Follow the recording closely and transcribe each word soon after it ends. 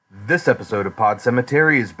This episode of Pod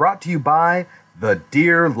Cemetery is brought to you by the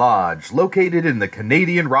Deer Lodge, located in the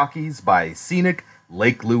Canadian Rockies by scenic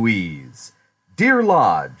Lake Louise. Deer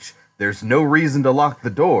Lodge, there's no reason to lock the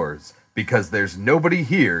doors because there's nobody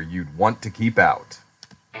here you'd want to keep out.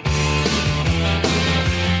 Under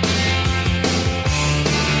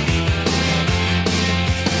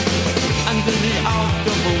the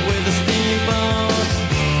October with the steamboats,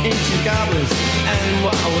 ancient goblins and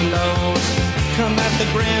wallows come at the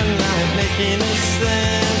grand light making a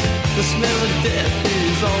sound. The smell of death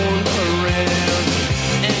is all around.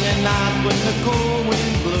 And at night when the cold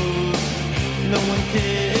wind blows, no one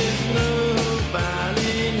cares,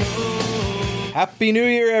 nobody knows. Happy New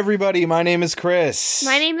Year, everybody. My name is Chris.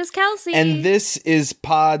 My name is Kelsey. And this is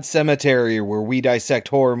Pod Cemetery, where we dissect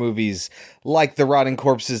horror movies like the rotting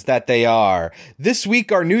corpses that they are. This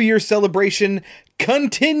week, our New Year celebration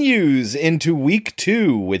continues into week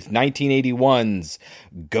 2 with 1981's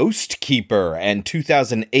Ghost Keeper and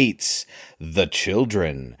 2008's The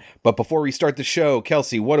Children. But before we start the show,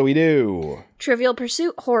 Kelsey, what do we do? Trivial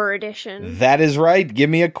Pursuit Horror Edition. That is right. Give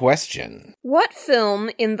me a question. What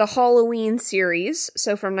film in the Halloween series,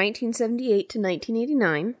 so from 1978 to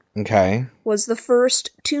 1989, Okay. was the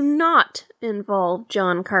first to not involve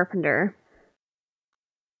John Carpenter?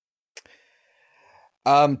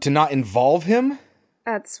 To not involve him?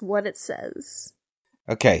 That's what it says.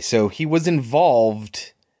 Okay, so he was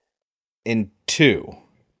involved in 2.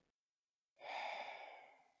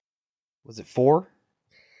 Was it 4?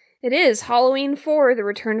 It is Halloween 4, The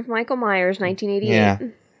Return of Michael Myers, 1988. Yeah.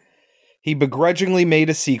 He begrudgingly made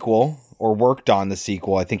a sequel, or worked on the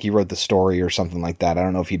sequel. I think he wrote the story or something like that. I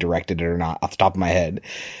don't know if he directed it or not, off the top of my head.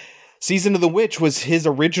 Season of the Witch was his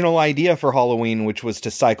original idea for Halloween, which was to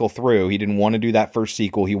cycle through. He didn't want to do that first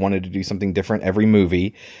sequel. He wanted to do something different every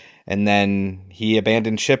movie. And then he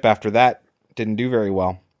abandoned ship after that. Didn't do very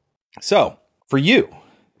well. So, for you,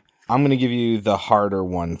 I'm going to give you the harder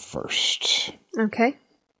one first. Okay.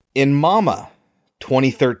 In Mama,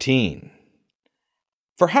 2013,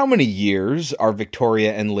 for how many years are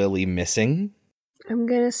Victoria and Lily missing? I'm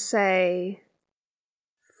gonna say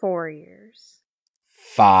 4 years.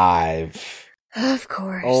 5. Of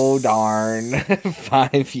course. Oh, darn.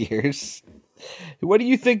 5 years. What do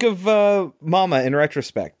you think of Mama in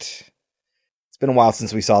retrospect? It's been a while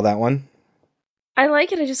since we saw that one. I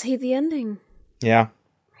like it, I just hate the ending. Yeah.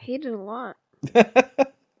 I hate it a lot.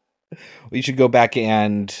 You should go back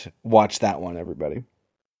and watch that one, everybody.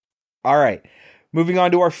 All right. Moving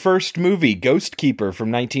on to our first movie, Ghost Keeper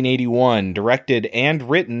from 1981, directed and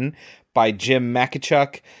written by Jim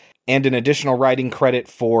Makichuk, and an additional writing credit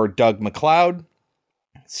for Doug McLeod,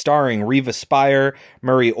 starring Reva Spire,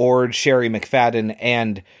 Murray Ord, Sherry McFadden,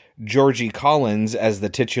 and Georgie Collins as the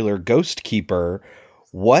titular Ghost Keeper.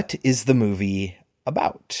 What is the movie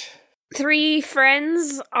about? 3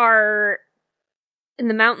 friends are in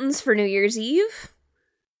the mountains for New Year's Eve,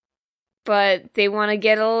 but they want to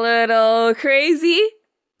get a little crazy,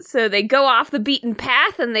 so they go off the beaten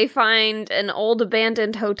path and they find an old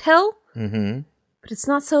abandoned hotel. Mm-hmm. But it's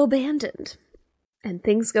not so abandoned. And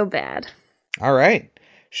things go bad. All right.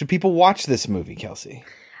 Should people watch this movie, Kelsey?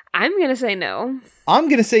 I'm going to say no. I'm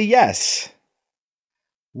going to say yes.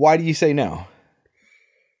 Why do you say no?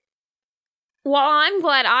 While I'm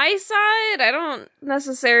glad I saw it, I don't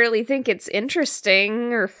necessarily think it's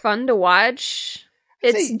interesting or fun to watch.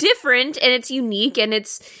 It's different and it's unique and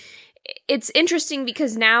it's interesting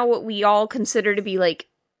because now what we all consider to be like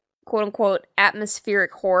quote-unquote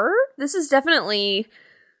atmospheric horror, this was definitely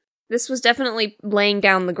laying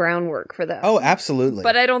down the groundwork for that. Oh, absolutely.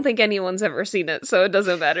 But I don't think anyone's ever seen it, so it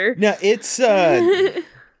doesn't matter. No, it's a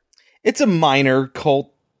minor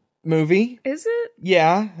cult movie. Is it?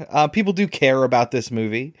 Yeah, people do care about this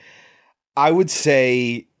movie. I would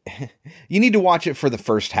say you need to watch it for the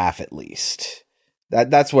first half at least.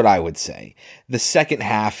 That's what I would say. The second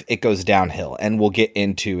half, it goes downhill, and we'll get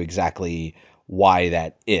into exactly why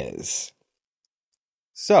that is.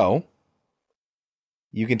 So,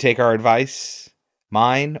 you can take our advice,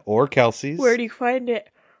 mine or Kelsey's. Where do you find it?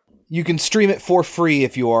 You can stream it for free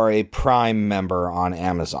if you are a Prime member on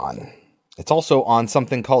Amazon. It's also on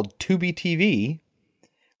something called Tubi TV,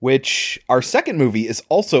 which our second movie is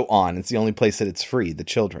also on. It's the only place that it's free, The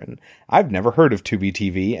Children. I've never heard of Tubi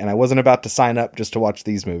TV, and I wasn't about to sign up just to watch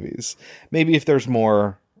these movies. Maybe if there's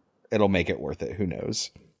more, it'll make it worth it. Who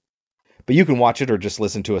knows? But you can watch it or just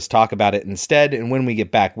listen to us talk about it instead. And when we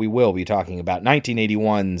get back, we will be talking about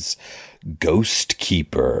 1981's Ghost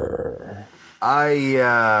Keeper.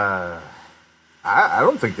 I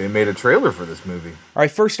don't think they made a trailer for this movie. All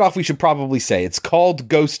right, first off, we should probably say it's called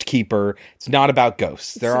Ghost Keeper. It's not about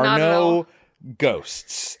ghosts. There are no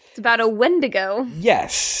ghosts. It's about a Wendigo.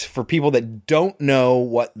 Yes. For people that don't know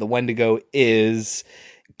what the Wendigo is,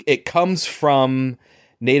 it comes from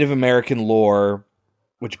Native American lore,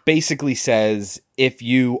 which basically says if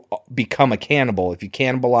you become a cannibal, if you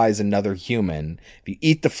cannibalize another human, if you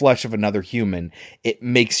eat the flesh of another human, it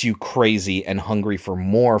makes you crazy and hungry for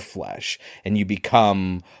more flesh. And you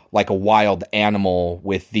become like a wild animal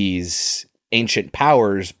with these ancient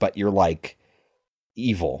powers, but you're like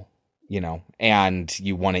evil, you know, and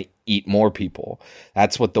you want to eat more people.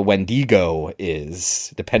 That's what the Wendigo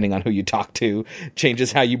is. Depending on who you talk to,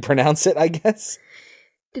 changes how you pronounce it, I guess.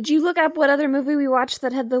 Did you look up what other movie we watched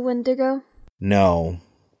that had the Wendigo? No.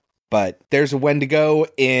 But there's a Wendigo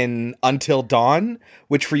in Until Dawn,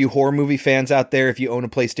 which for you horror movie fans out there, if you own a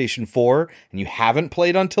PlayStation 4 and you haven't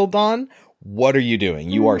played Until Dawn, what are you doing?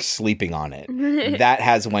 You are sleeping on it. That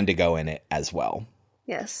has Wendigo in it as well.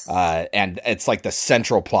 Yes. And it's like the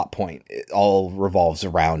central plot point. It all revolves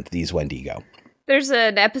around these Wendigo. There's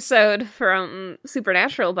an episode from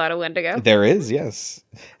Supernatural about a Wendigo. There is, yes.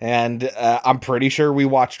 And I'm pretty sure we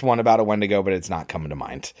watched one about a Wendigo, but it's not coming to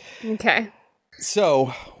mind. Okay.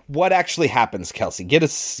 So, what actually happens, Kelsey? Get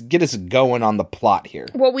us going on the plot here.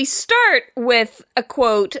 Well, we start with a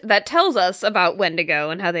quote that tells us about Wendigo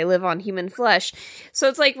and how they live on human flesh. So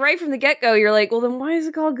it's like right from the get-go, you're like, well, then why is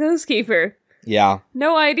it called Ghost Keeper? Yeah.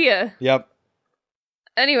 No idea. Yep.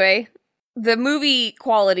 Anyway, the movie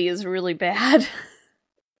quality is really bad.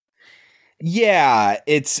 Yeah,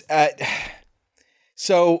 it's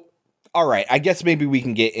so all right, I guess maybe we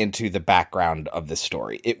can get into the background of the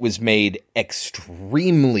story. It was made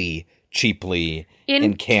extremely cheaply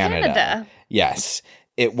in Canada. Yes.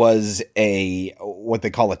 It was what they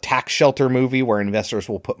call a tax shelter movie where investors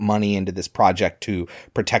will put money into this project to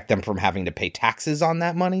protect them from having to pay taxes on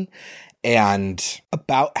that money. And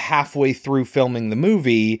about halfway through filming the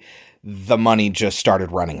movie, the money just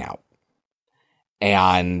started running out.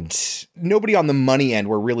 And nobody on the money end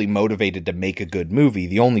were really motivated to make a good movie.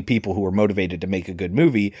 The only people who were motivated to make a good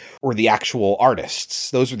movie were the actual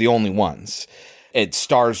artists. Those were the only ones. It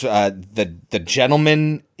stars the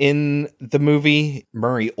gentleman in the movie,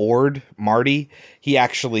 Murray Ord, Marty. He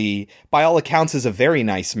actually, by all accounts, is a very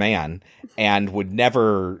nice man and would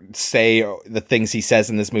never say the things he says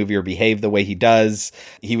in this movie or behave the way he does.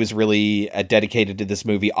 He was really dedicated to this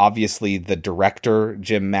movie. Obviously, the director,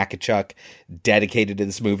 Jim Makichuk, dedicated to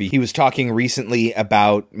this movie. He was talking recently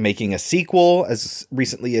about making a sequel as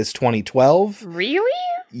recently as 2012. Really?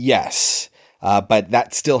 Yes. But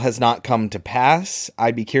that still has not come to pass.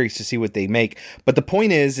 I'd be curious to see what they make. But the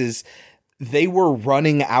point is they were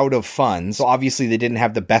running out of funds. So obviously, they didn't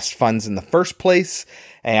have the best funds in the first place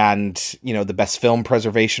and, you know, the best film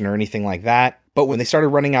preservation or anything like that. But when they started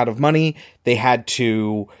running out of money, they had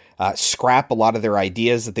to scrap a lot of their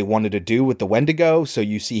ideas that they wanted to do with the Wendigo. So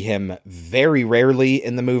you see him very rarely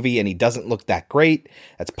in the movie, and he doesn't look that great.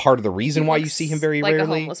 That's part of the reason why you see him very rarely. Like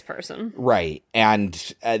a homeless person. Right.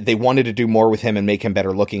 And they wanted to do more with him and make him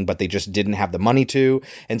better looking, but they just didn't have the money to.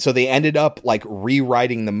 And so they ended up like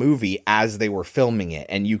rewriting the movie as they were filming it.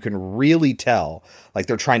 And you can really tell like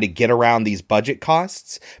they're trying to get around these budget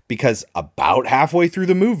costs because about halfway through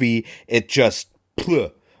the movie, it just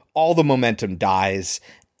all the momentum dies.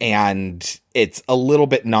 And it's a little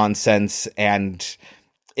bit nonsense, and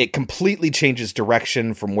it completely changes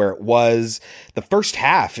direction from where it was. The first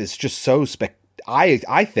half is just so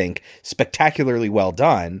I think spectacularly well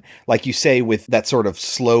done. Like you say, with that sort of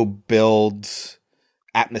slow build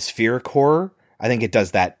atmospheric horror, I think it does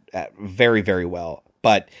that very, very well.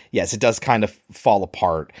 But yes, it does kind of fall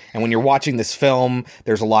apart. And when you're watching this film,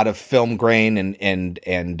 there's a lot of film grain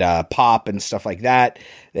and pop and stuff like that.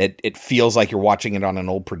 It feels like you're watching it on an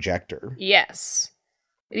old projector. Yes.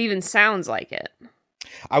 It even sounds like it.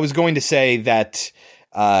 I was going to say that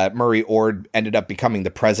Murray Ord ended up becoming the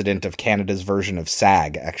president of Canada's version of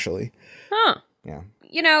SAG, actually. Huh. Yeah.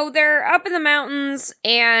 You know, they're up in the mountains,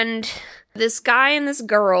 and this guy and this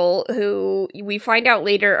girl, who we find out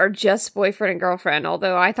later are just boyfriend and girlfriend,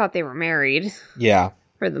 although I thought they were married. Yeah.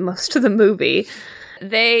 For the most of the movie.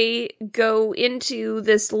 They go into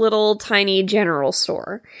this little tiny general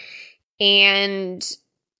store. And,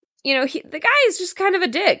 you know, the guy is just kind of a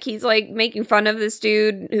dick. He's like making fun of this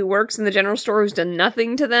dude who works in the general store who's done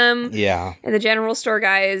nothing to them. Yeah. And the general store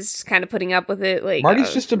guy is just kind of putting up with it. Like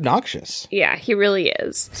Marty's just obnoxious. Yeah, he really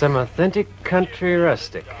is. Some authentic country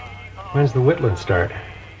rustic. When's the Whitland start?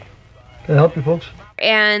 Can I help you folks?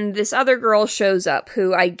 And this other girl shows up,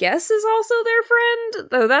 who I guess is also their friend,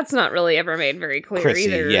 though that's not really ever made very clear Chrissy,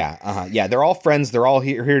 either. yeah. Yeah, they're all friends. They're all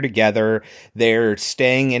here together. They're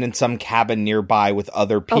staying in some cabin nearby with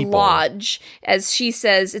other people. A lodge. As she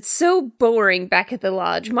says, it's so boring back at the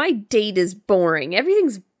lodge. My date is boring.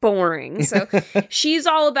 Everything's boring. So she's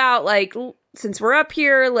all about, like, since we're up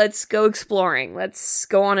here, let's go exploring. Let's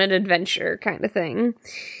go on an adventure kind of thing.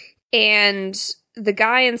 And the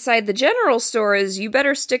guy inside the general store is, you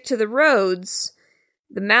better stick to the roads.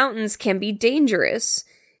 The mountains can be dangerous.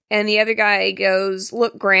 And the other guy goes,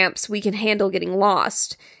 look, Gramps, we can handle getting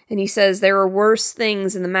lost. And he says there are worse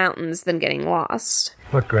things in the mountains than getting lost.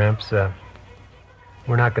 Look, Gramps,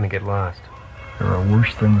 we're not going to get lost. There are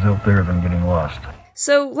worse things out there than getting lost.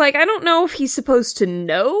 So, like, I don't know if he's supposed to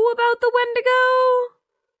know about the Wendigo,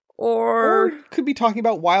 or could be talking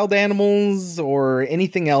about wild animals or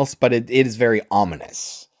anything else, but it is very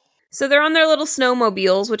ominous. So they're on their little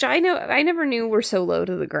snowmobiles, which I never knew were so low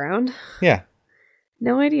to the ground. Yeah.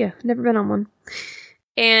 No idea. Never been on one.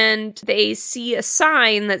 And they see a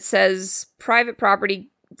sign that says, private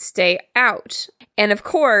property, stay out. And of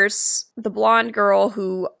course, the blonde girl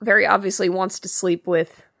who very obviously wants to sleep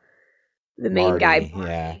with the main guy.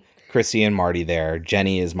 Yeah. Chrissy and Marty there.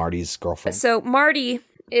 Jenny is Marty's girlfriend. So Marty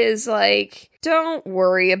is like, don't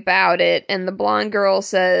worry about it. And the blonde girl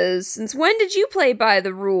says, since when did you play by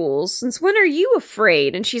the rules? Since when are you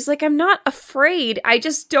afraid? And she's like, I'm not afraid. I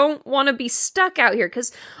just don't want to be stuck out here.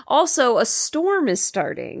 Because also a storm is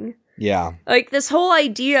starting. Yeah. Like this whole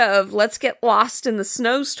idea of let's get lost in the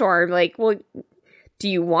snowstorm. Like, well, do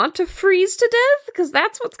you want to freeze to death? Because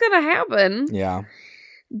that's what's going to happen. Yeah.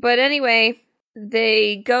 But anyway,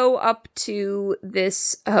 they go up to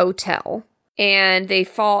this hotel. And they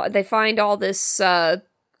find all this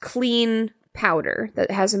clean powder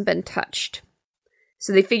that hasn't been touched.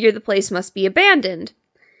 So they figure the place must be abandoned.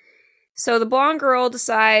 So the blonde girl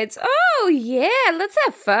decides, oh yeah, let's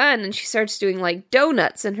have fun. And she starts doing like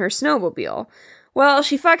donuts in her snowmobile. Well,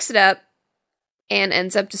 she fucks it up and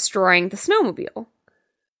ends up destroying the snowmobile.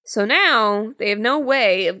 So now they have no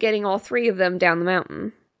way of getting all three of them down the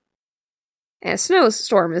mountain. And a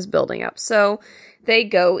snowstorm is building up. So they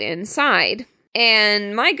go inside.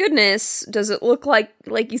 And my goodness, does it look like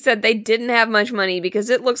you said, they didn't have much money, because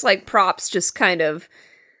it looks like props just kind of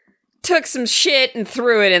took some shit and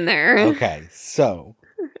threw it in there. Okay, so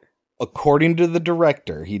according to the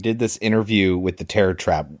director, he did this interview with the Terror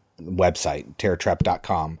Trap website,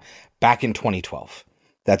 terrortrap.com, back in 2012.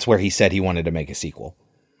 That's where he said he wanted to make a sequel.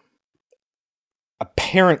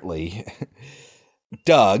 Apparently,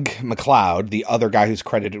 Doug McLeod, the other guy who's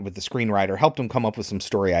credited with the screenwriter, helped him come up with some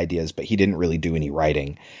story ideas, but he didn't really do any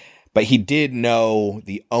writing. But he did know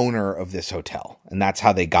the owner of this hotel, and that's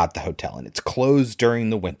how they got the hotel. And it's closed during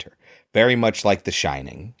the winter, very much like The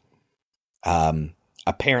Shining.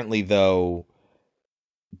 Apparently, though,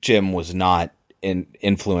 Jim was not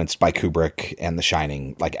influenced by Kubrick and The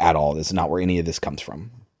Shining, like, at all. This is not where any of this comes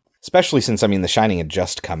from. Especially since, I mean, The Shining had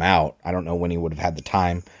just come out. I don't know when he would have had the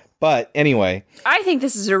time. But anyway. I think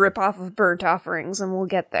this is a ripoff of Burnt Offerings, and we'll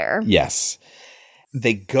get there. Yes.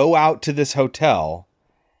 They go out to this hotel,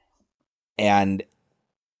 and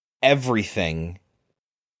everything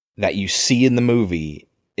that you see in the movie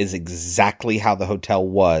is exactly how the hotel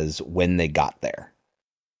was when they got there.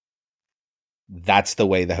 That's the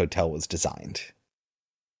way the hotel was designed.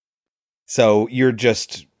 So you're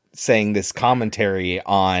just saying this commentary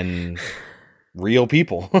on real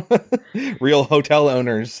people, real hotel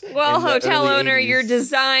owners. Well, hotel owner, 80s. Your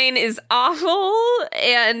design is awful,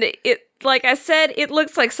 and it, like I said, it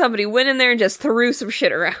looks like somebody went in there and just threw some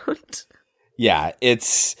shit around. Yeah,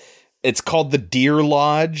 it's called the Deer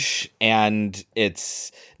Lodge, and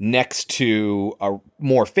it's next to a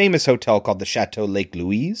more famous hotel called the Chateau Lake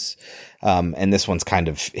Louise, and this one's kind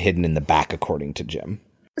of hidden in the back, according to Jim.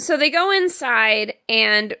 So they go inside,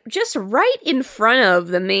 and just right in front of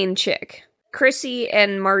the main chick, Chrissy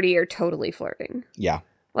and Marty are totally flirting. Yeah.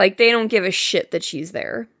 Like, they don't give a shit that she's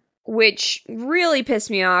there. Which really pissed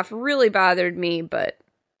me off, really bothered me, but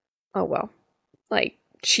oh well. Like,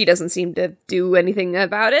 she doesn't seem to do anything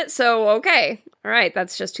about it, so okay. Alright,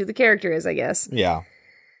 that's just who the character is, I guess. Yeah.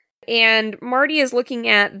 And Marty is looking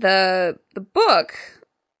at the book,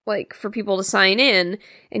 like, for people to sign in,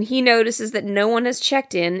 and he notices that no one has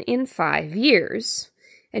checked in 5 years.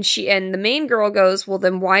 And the main girl goes, well,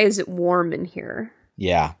 then why is it warm in here?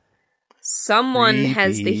 Yeah. Someone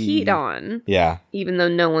has the heat on. Yeah. Even though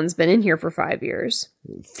no one's been in here for 5 years.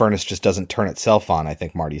 Furnace just doesn't turn itself on, I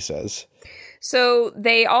think Marty says. So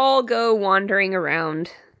they all go wandering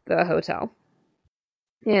around the hotel.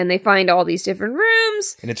 And they find all these different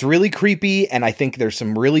rooms. And it's really creepy, and I think there's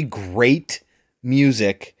some really great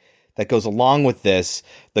music that goes along with this.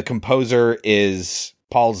 The composer is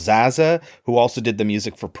Paul Zaza, who also did the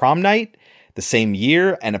music for Prom Night the same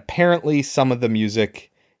year, and apparently some of the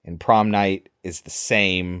music in Prom Night is the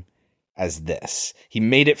same as this. He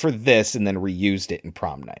made it for this and then reused it in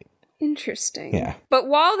Prom Night. Interesting. Yeah. But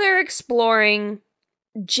while they're exploring,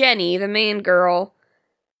 Jenny, the main girl,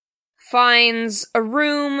 finds a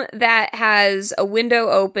room that has a window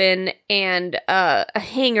open and a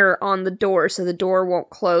hanger on the door, so the door won't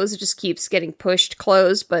close. It just keeps getting pushed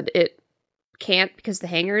closed, but it can't because the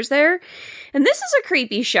hanger is there. And this is a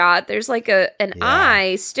creepy shot. There's like an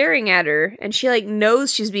eye staring at her, and she like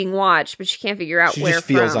knows she's being watched, but she can't figure out where She just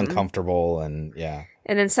feels uncomfortable, and yeah.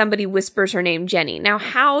 And then somebody whispers her name, Jenny. Now,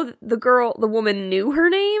 how the woman knew her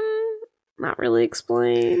name, not really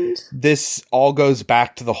explained. This all goes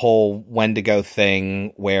back to the whole Wendigo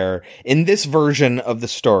thing, where in this version of the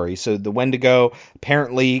story, so the Wendigo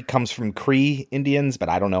apparently comes from Cree Indians, but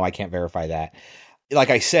I don't know, I can't verify that. Like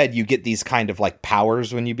I said, you get these kind of like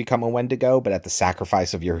powers when you become a Wendigo, but at the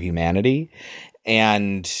sacrifice of your humanity.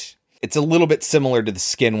 And it's a little bit similar to the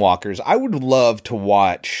Skinwalkers. I would love to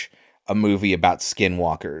watch a movie about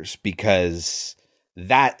Skinwalkers, because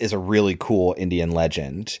that is a really cool Indian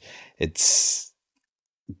legend. It's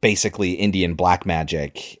basically Indian black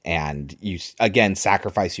magic, and you again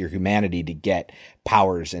sacrifice your humanity to get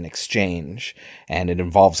powers in exchange, and it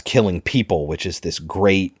involves killing people, which is this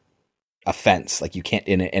great offense. Like you can't,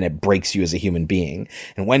 and it breaks you as a human being.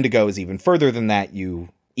 And Wendigo is even further than that. You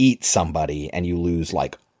eat somebody and you lose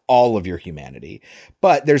like all of your humanity,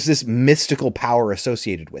 but there's this mystical power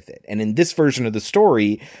associated with it. And in this version of the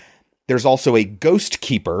story, there's also a ghost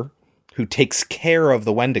keeper who takes care of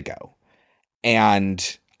the Wendigo.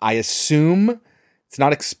 And I assume, it's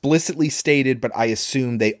not explicitly stated, but I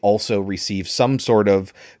assume they also receive some sort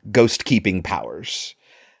of ghost keeping powers.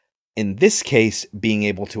 In this case, being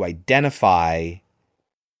able to identify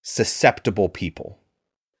susceptible people.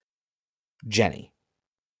 Jenny,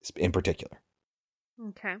 in particular.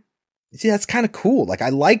 Okay. See, that's kind of cool. Like, I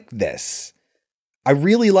like this. I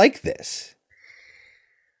really like this.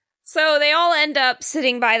 So they all end up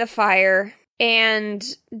sitting by the fire, and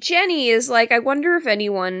Jenny is like, I wonder if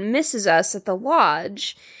anyone misses us at the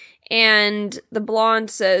lodge. And the blonde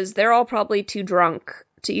says they're all probably too drunk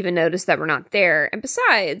to even notice that we're not there. And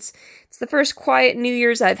besides, it's the first quiet New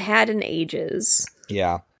Year's I've had in ages.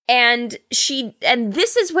 Yeah. And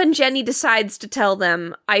this is when Jenny decides to tell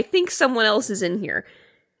them, I think someone else is in here.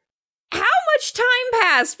 How much time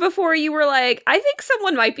passed before you were like, I think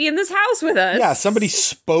someone might be in this house with us? Yeah, somebody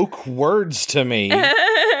spoke words to me.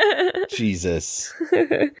 Jesus.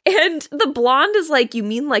 And the blonde is like, you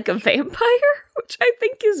mean like a vampire? Which I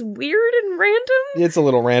think is weird and random. It's a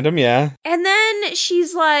little random, yeah. And then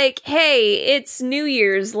she's like, hey, it's New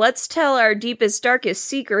Year's. Let's tell our deepest, darkest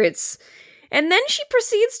secrets. And then she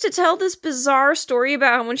proceeds to tell this bizarre story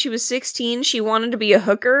about how when she was 16, she wanted to be a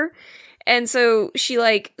hooker. And so she,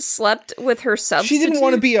 like, slept with her substitute. She didn't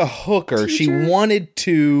want to be a hooker. teacher. She wanted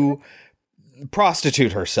to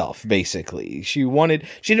prostitute herself, basically. She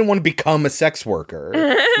didn't want to become a sex worker,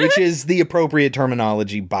 which is the appropriate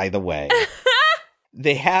terminology, by the way.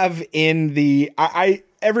 They have in the... I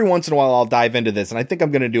every once in a while, I'll dive into this, and I think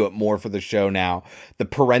I'm going to do it more for the show now. The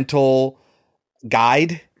parental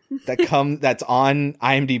guide that's on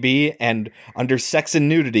IMDb, and under sex and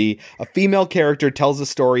nudity, a female character tells a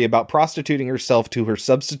story about prostituting herself to her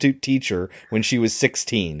substitute teacher when she was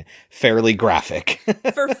 16. Fairly graphic.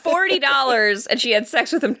 For $40, and she had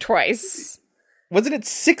sex with him twice. Wasn't it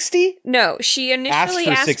 60? No, she initially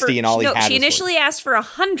asked for 60 and all he had she was initially asked for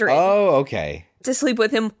 100. Oh, okay. To sleep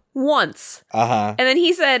with him once. Uh-huh. And then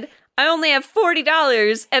he said, I only have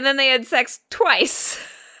 $40, and then they had sex twice.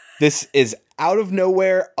 This is out of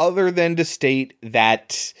nowhere, other than to state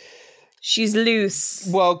that she's loose.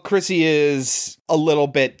 Well, Chrissy is a little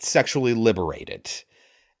bit sexually liberated.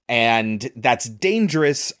 And that's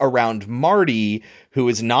dangerous around Marty, who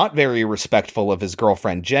is not very respectful of his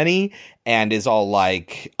girlfriend Jenny, and is all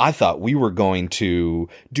like, I thought we were going to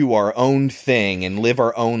do our own thing and live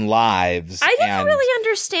our own lives. I didn't really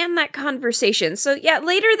understand that conversation. So yeah,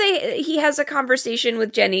 later he has a conversation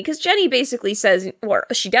with Jenny, because Jenny basically says, or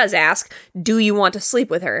she does ask, do you want to sleep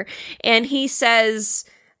with her? And he says,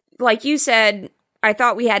 like you said, I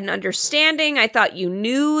thought we had an understanding. I thought you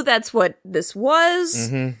knew that's what this was.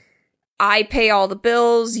 Mm-hmm. I pay all the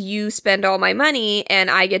bills, you spend all my money,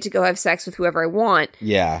 and I get to go have sex with whoever I want.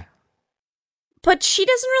 Yeah. But she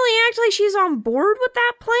doesn't really act like she's on board with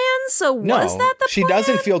that plan, so was that the plan? She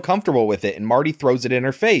doesn't feel comfortable with it, and Marty throws it in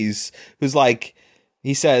her face, who's like,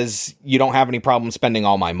 He says, you don't have any problem spending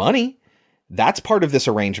all my money. That's part of this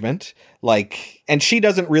arrangement. Like, and she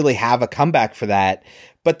doesn't really have a comeback for that,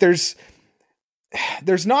 but there's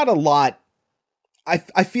not a lot.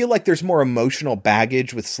 I feel like there's more emotional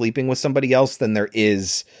baggage with sleeping with somebody else than there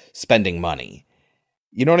is spending money.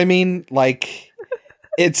 You know what I mean? Like,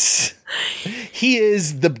 he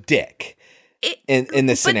is the dick in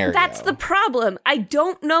this scenario. But that's the problem. I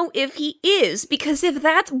don't know if he is, because if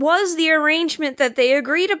that was the arrangement that they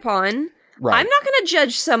agreed upon, right. I'm not going to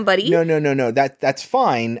judge somebody. No. That's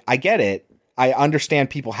fine. I get it. I understand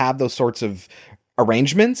people have those sorts of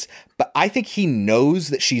arrangements, but I think he knows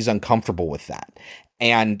that she's uncomfortable with that.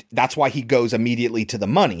 And that's why he goes immediately to the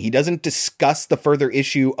money. He doesn't discuss the further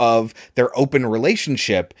issue of their open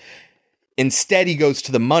relationship. Instead, he goes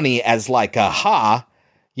to the money as like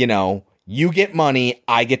you get money,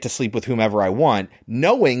 I get to sleep with whomever I want,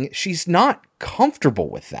 knowing she's not comfortable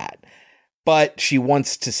with that. But she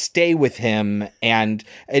wants to stay with him, and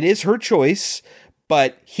it is her choice,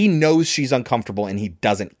 but he knows she's uncomfortable and he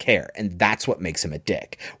doesn't care. And that's what makes him a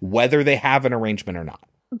dick, whether they have an arrangement or not.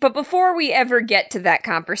 But before we ever get to that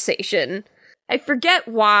conversation, I forget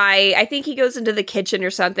why. I think he goes into the kitchen or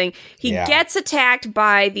something. He gets attacked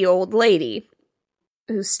by the old lady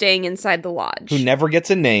who's staying inside the lodge. Who never gets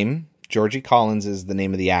a name. Georgie Collins is the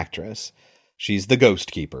name of the actress. She's the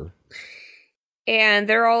ghost keeper. And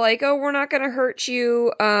they're all like, oh, we're not going to hurt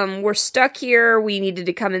you. We're stuck here. We needed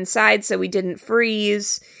to come inside so we didn't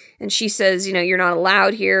freeze. And she says, you're not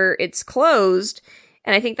allowed here. It's closed.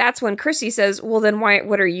 And I think that's when Chrissy says, well, then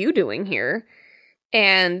what are you doing here?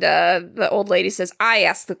 And the old lady says, I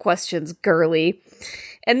ask the questions, girly.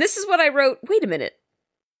 And this is what I wrote. Wait a minute.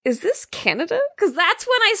 Is this Canada? Because that's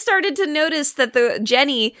when I started to notice that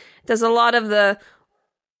Jenny does a lot of the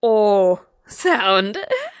oh sound.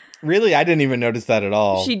 Really? I didn't even notice that at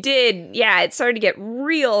all. She did. Yeah, it started to get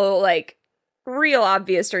real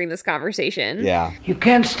obvious during this conversation. Yeah. You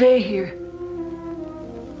can't stay here.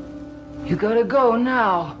 You gotta go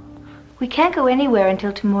now. We can't go anywhere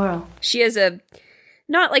until tomorrow. She has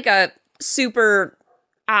not like a super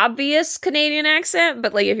obvious Canadian accent,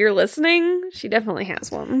 but like if you're listening, she definitely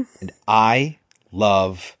has one. And I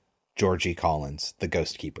love Georgie Collins, the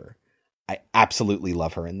ghost keeper. I absolutely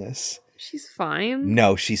love her in this. She's fine.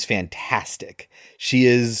 No, she's fantastic. She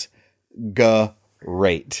is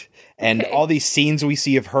great. And all these scenes we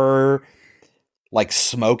see of her like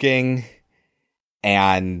smoking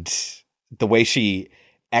and the way she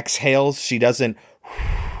exhales, she doesn't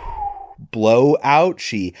blow out.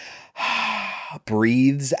 She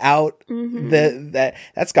breathes out. Mm-hmm.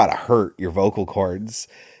 That's got to hurt your vocal cords.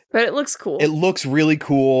 But it looks cool. It looks really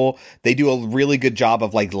cool. They do a really good job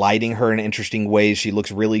of like lighting her in interesting ways. She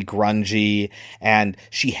looks really grungy, and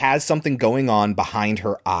she has something going on behind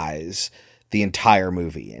her eyes the entire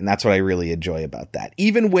movie. And that's what I really enjoy about that.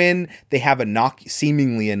 Even when they have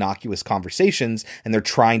seemingly innocuous conversations and they're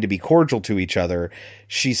trying to be cordial to each other,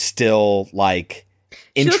 she's still like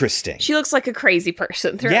interesting. She looks like a crazy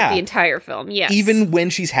person throughout the entire film. Yes. Even when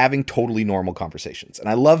she's having totally normal conversations. And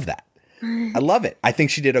I love that. I love it. I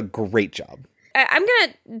think she did a great job. I'm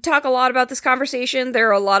going to talk a lot about this conversation. There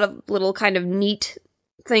are a lot of little kind of neat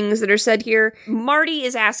things that are said here. Marty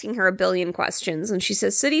is asking her a billion questions, and she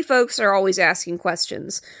says, city folks are always asking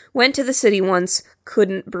questions. Went to the city once,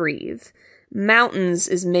 couldn't breathe. Mountains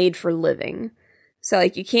is made for living. So,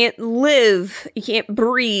 like, you can't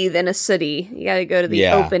breathe in a city. You gotta go to the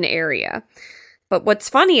open area. But what's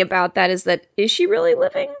funny about that is she really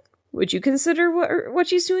living? Would you consider what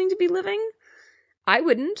she's doing to be living? I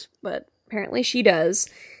wouldn't, but apparently she does.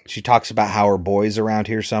 She talks about how her boy's around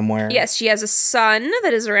here somewhere. Yes, she has a son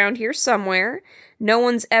that is around here somewhere. No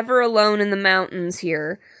one's ever alone in the mountains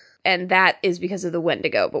here. And that is because of the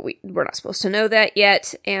Wendigo, but we're not supposed to know that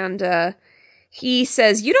yet. And he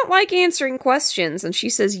says, you don't like answering questions. And she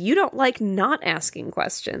says, you don't like not asking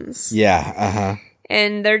questions. Yeah, uh-huh.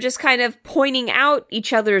 And they're just kind of pointing out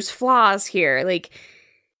each other's flaws here. Like,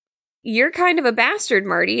 you're kind of a bastard,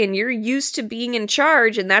 Marty, and you're used to being in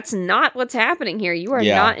charge, and that's not what's happening here. You are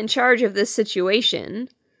not in charge of this situation.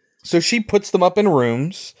 So she puts them up in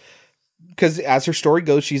rooms, because as her story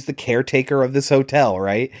goes, she's the caretaker of this hotel,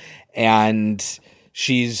 right? And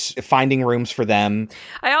she's finding rooms for them.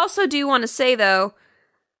 I also do want to say, though,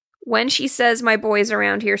 when she says, my boy's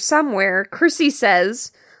around here somewhere, Chrissy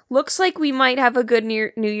says, looks like we might have a good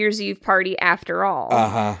New Year's Eve party after all.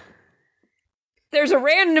 Uh-huh. There's a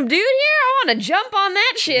random dude here? I want to jump on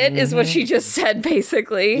that shit, is what she just said,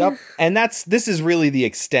 basically. Yep. And this is really the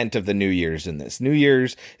extent of the New Year's in this. New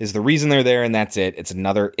Year's is the reason they're there, and that's it. It's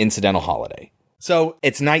another incidental holiday. So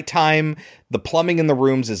it's nighttime. The plumbing in the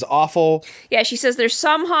rooms is awful. Yeah, she says there's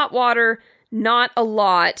some hot water, not a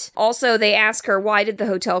lot. Also, they ask her, why did the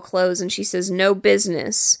hotel close? And she says, no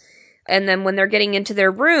business. And then when they're getting into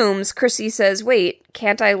their rooms, Chrissy says, wait,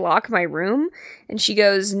 can't I lock my room? And she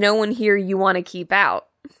goes, no one here you want to keep out.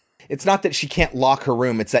 It's not that she can't lock her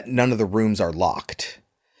room. It's that none of the rooms are locked.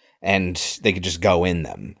 And they could just go in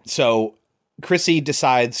them. So Chrissy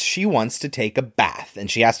decides she wants to take a bath. And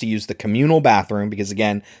she has to use the communal bathroom because,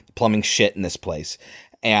 again, the plumbing's shit in this place.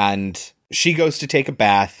 And she goes to take a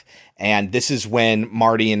bath. And this is when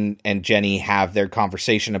Marty and Jenny have their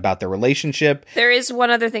conversation about their relationship. There is one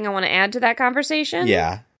other thing I want to add to that conversation.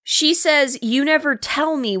 Yeah. She says, you never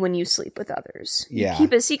tell me when you sleep with others. Yeah. You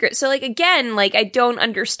keep it a secret. So, like, again, like, I don't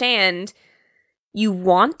understand. You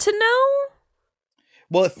want to know?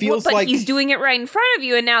 Well, it feels but like he's doing it right in front of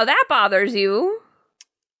you, and now that bothers you.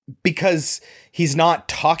 Because he's not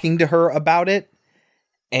talking to her about it.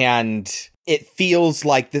 And it feels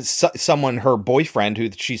like this someone, her boyfriend, who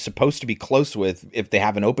she's supposed to be close with, if they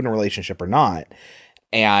have an open relationship or not,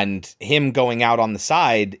 and him going out on the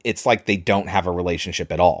side, it's like they don't have a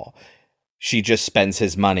relationship at all. She just spends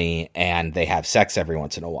his money and they have sex every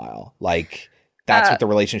once in a while. Like, that's what the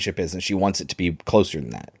relationship is, and she wants it to be closer than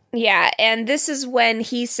that. Yeah, and this is when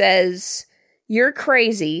he says, you're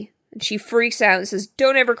crazy. And she freaks out and says,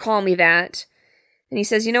 don't ever call me that. And he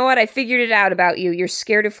says, you know what? I figured it out about you. You're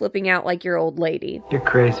scared of flipping out like your old lady. You're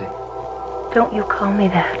crazy. Don't you call me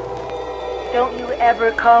that. Don't you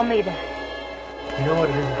ever call me that. You know what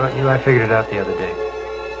it is about you? I figured it out the other day.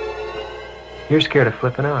 You're scared of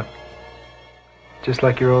flipping out. Just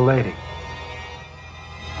like your old lady.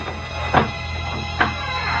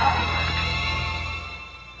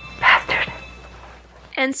 Bastard.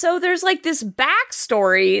 And so there's like this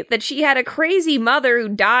backstory that she had a crazy mother who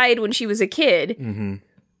died when she was a kid. Mm-hmm.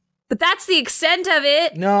 But that's the extent of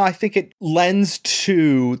it. No, I think it lends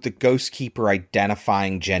to the Ghost Keeper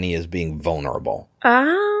identifying Jenny as being vulnerable.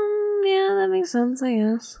 Yeah, that makes sense, I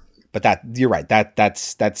guess. But you're right.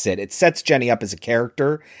 That's it. It sets Jenny up as a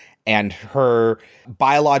character, and her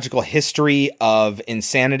biological history of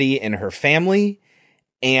insanity in her family,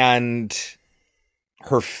 and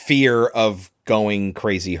her fear of going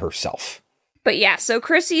crazy herself. But yeah, so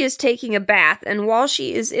Chrissy is taking a bath, and while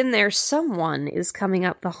she is in there, someone is coming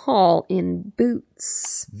up the hall in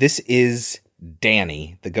boots. This is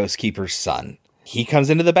Danny, the Ghost Keeper's son. He comes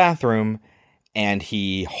into the bathroom, and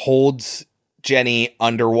he holds Jenny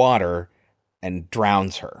underwater and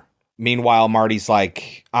drowns her. Meanwhile, Marty's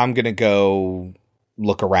like, I'm going to go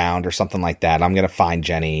look around or something like that. I'm going to find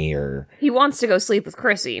Jenny or... He wants to go sleep with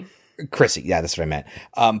Chrissy. Chrissy, yeah, that's what I meant.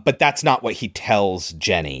 But that's not what he tells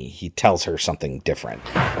Jenny. He tells her something different.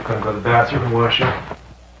 I'm gonna go to the bathroom and wash up.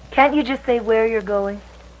 Can't you just say where you're going?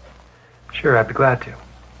 Sure, I'd be glad to.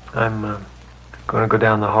 I'm going to go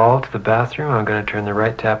down the hall to the bathroom. I'm going to turn the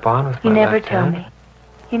right tap on with my You never left tell hand. me.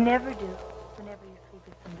 You never do. Whenever you sleep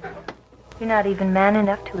with somebody. You're not even man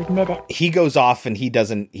enough to admit it. He goes off and he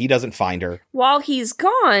doesn't find her. While he's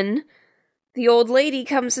gone, the old lady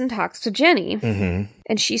comes and talks to Jenny. Mm-hmm.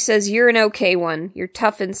 And she says, you're an okay one. You're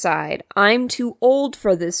tough inside. I'm too old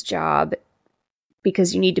for this job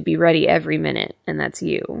because you need to be ready every minute. And that's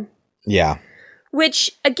you. Yeah.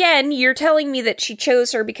 Which, again, you're telling me that she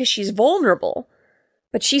chose her because she's vulnerable.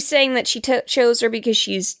 But she's saying that she chose her because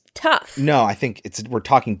she's tough. No, I think we're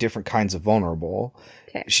talking different kinds of vulnerable.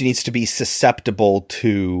 Okay. She needs to be susceptible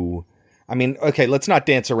to... I mean, okay, let's not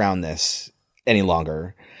dance around this any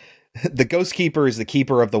longer. The Ghost Keeper is the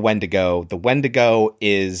keeper of the Wendigo. The Wendigo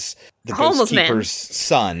is the Ghost Keeper's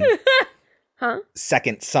son. Huh?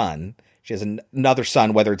 Second son. She has another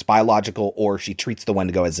son, whether it's biological or she treats the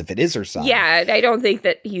Wendigo as if it is her son. Yeah, I don't think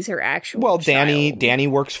that he's her actual Well, child. Danny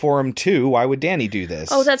works for him too. Why would Danny do this?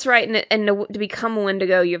 Oh, that's right. And to become a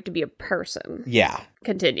Wendigo, you have to be a person. Yeah.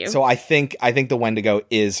 Continue. So I think the Wendigo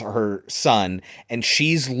is her son, and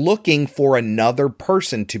she's looking for another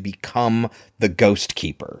person to become the Ghost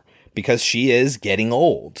Keeper because she is getting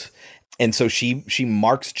old. And so she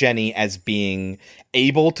marks Jenny as being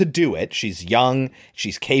able to do it. She's young,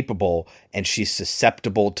 she's capable, and she's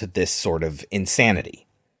susceptible to this sort of insanity.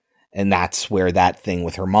 And that's where that thing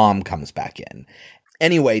with her mom comes back in.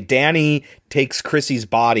 Anyway, Danny takes Chrissy's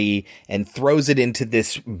body and throws it into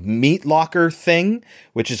this meat locker thing,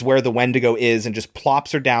 which is where the Wendigo is, and just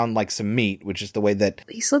plops her down like some meat, which is the way that...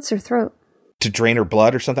 He slits her throat. To drain her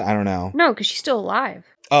blood or something? I don't know. No, because she's still alive.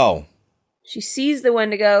 Oh. She sees the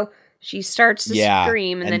Wendigo... She starts to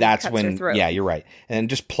scream, and then that's he cuts when her throat. Yeah, you're right. And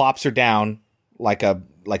just plops her down like a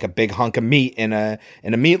big hunk of meat in a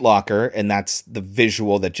meat locker, and that's the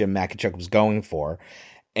visual that Jim Makichuk was going for.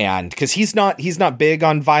 And because he's not big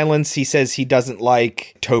on violence. He says he doesn't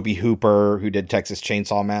like Tobe Hooper, who did Texas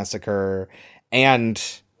Chainsaw Massacre and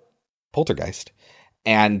Poltergeist,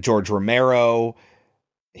 and George Romero.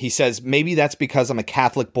 He says, maybe that's because I'm a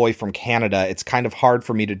Catholic boy from Canada. It's kind of hard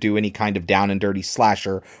for me to do any kind of down and dirty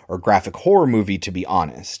slasher or graphic horror movie, to be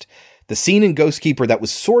honest. The scene in Ghost Keeper that was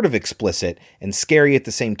sort of explicit and scary at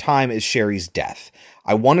the same time is Sherry's death.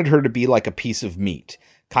 I wanted her to be like a piece of meat.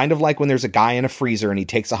 Kind of like when there's a guy in a freezer and he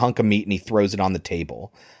takes a hunk of meat and he throws it on the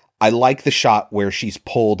table. I like the shot where she's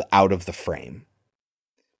pulled out of the frame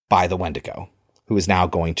by the Wendigo, who is now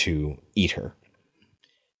going to eat her.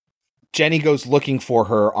 Jenny goes looking for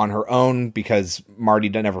her on her own because Marty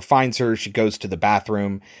never finds her. She goes to the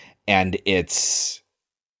bathroom and it's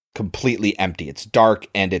completely empty. It's dark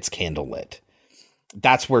and it's candlelit.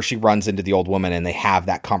 That's where she runs into the old woman and they have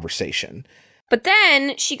that conversation. But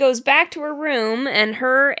then she goes back to her room and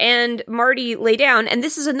her and Marty lay down. And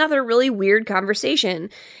this is another really weird conversation.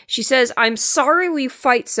 She says, I'm sorry we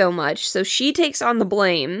fight so much. So she takes on the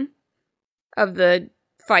blame of the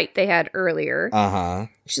fight they had earlier. Uh-huh.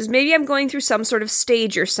 She says, maybe I'm going through some sort of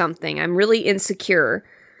stage or something. I'm really insecure.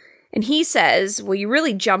 And he says, well, you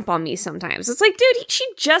really jump on me sometimes. It's like, dude, she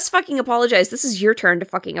just fucking apologized. This is your turn to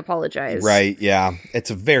fucking apologize. Right, yeah. It's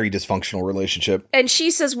a very dysfunctional relationship. And she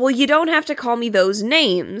says, well, you don't have to call me those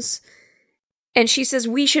names. And she says,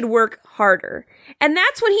 we should work harder. And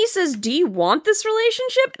that's when he says, do you want this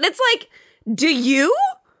relationship? And it's like, do you?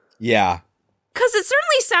 Yeah. Because it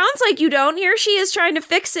certainly sounds like you don't. Here she is trying to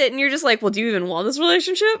fix it, and you're just like, well, do you even want this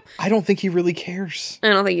relationship? I don't think he really cares. I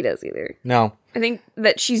don't think he does either. No. I think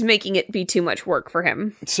that she's making it be too much work for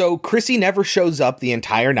him. So Chrissy never shows up the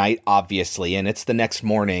entire night, obviously, and it's the next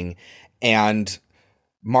morning, and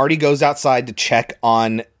Marty goes outside to check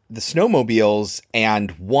on the snowmobiles,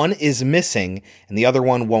 and one is missing, and the other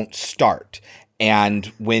one won't start. And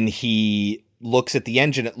when he looks at the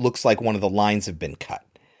engine, it looks like one of the lines have been cut.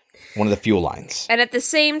 One of the fuel lines. And at the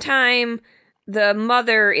same time, the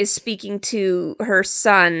mother is speaking to her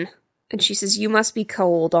son, and she says, you must be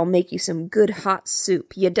cold. I'll make you some good hot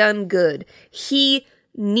soup. You done good. He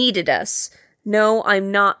needed us. No,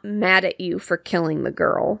 I'm not mad at you for killing the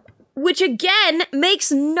girl. Which, again, makes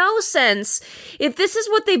no sense. If this is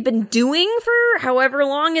what they've been doing for however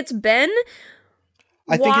long it's been,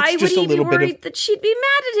 why would he be worried that she'd be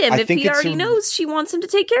mad at him if he already knows she wants him to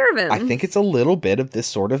take care of him? I think it's a little bit of this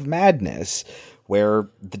sort of madness where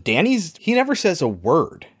he never says a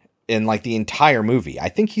word in like the entire movie. I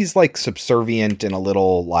think he's like subservient and a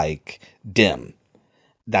little like dim.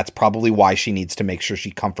 That's probably why she needs to make sure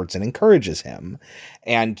she comforts and encourages him.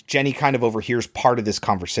 And Jenny kind of overhears part of this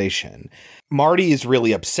conversation. Marty is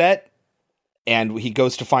really upset and he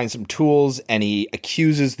goes to find some tools and he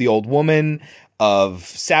accuses the old woman of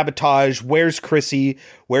sabotage. Where's Chrissy?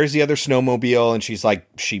 Where's the other snowmobile? And she's like,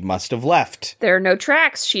 she must have left. There are no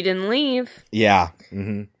tracks. She didn't leave. Yeah.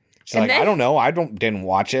 Mm-hmm. She's like, I don't know. Didn't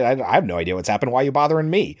watch it. I have no idea what's happened. Why are you bothering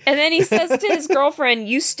me? And then he says to his girlfriend,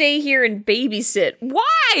 you stay here and babysit.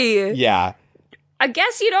 Why? Yeah. I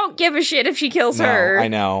guess you don't give a shit if she kills her. I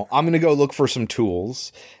know. I'm going to go look for some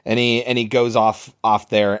tools. And he goes off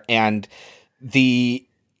there. And the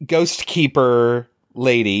Ghost Keeper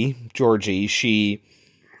lady, Georgie, she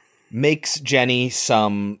makes Jenny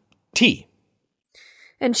some tea.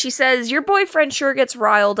 And she says, your boyfriend sure gets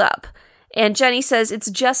riled up. And Jenny says, it's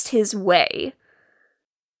just his way.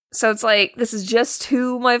 So it's like, this is just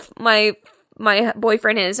who my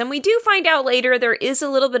boyfriend is. And we do find out later there is a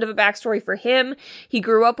little bit of a backstory for him. He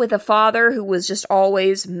grew up with a father who was just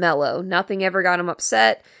always mellow. Nothing ever got him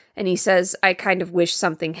upset. And he says, I kind of wish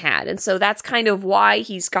something had. And so that's kind of why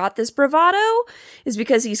he's got this bravado, is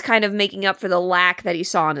because he's kind of making up for the lack that he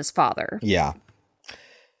saw in his father. Yeah.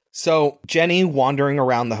 So Jenny, wandering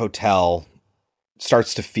around the hotel,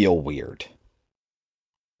 starts to feel weird.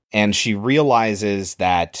 And she realizes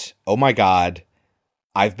that, oh my God,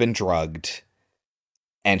 I've been drugged.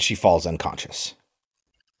 And she falls unconscious.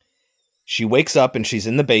 She wakes up and she's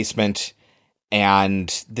in the basement.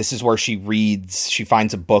 And this is where she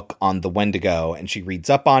finds a book on the Wendigo, and she reads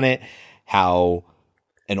up on it, how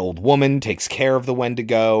an old woman takes care of the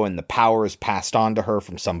Wendigo, and the power is passed on to her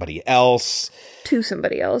from somebody else. To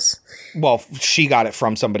somebody else. Well, she got it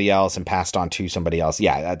from somebody else and passed on to somebody else.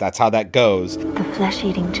 Yeah, that's how that goes. The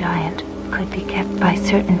flesh-eating giant could be kept by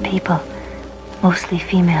certain people, mostly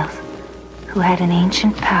females, who had an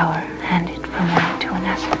ancient power handed from one to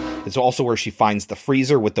another. It's also where she finds the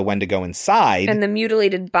freezer with the Wendigo inside. And the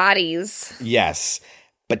mutilated bodies. Yes.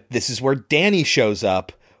 But this is where Danny shows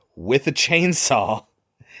up with a chainsaw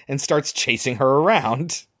and starts chasing her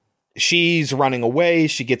around. she's running away.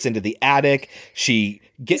 She gets into the attic. She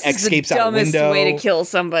escapes out the window. Dumbest way to kill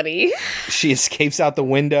somebody. She escapes out the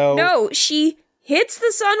window. No, she hits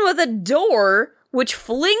the son with a door, which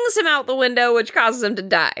flings him out the window, which causes him to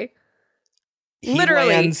die.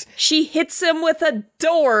 Literally, she hits him with a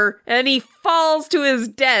door, and he falls to his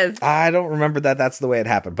death. I don't remember that that's the way it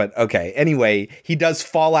happened, but okay. Anyway, he does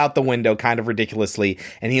fall out the window kind of ridiculously,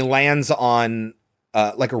 and he lands on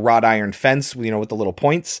like a wrought iron fence, with the little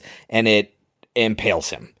points, and it impales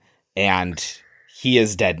him. And he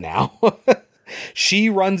is dead now. She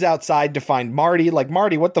runs outside to find Marty, like,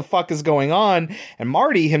 Marty, what the fuck is going on? And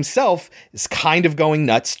Marty himself is kind of going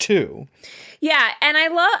nuts too. Yeah, and I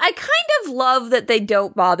kind of love that they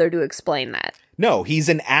don't bother to explain that. No, he's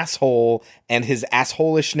an asshole, and his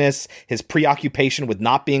assholishness, his preoccupation with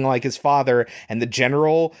not being like his father, and the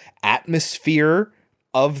general atmosphere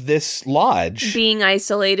of this lodge. Being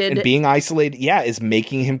isolated, is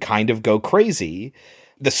making him kind of go crazy.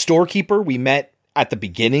 The storekeeper we met at the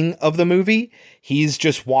beginning of the movie, he's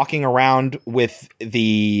just walking around with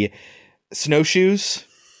the snowshoes,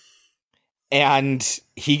 and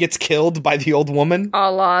he gets killed by the old woman.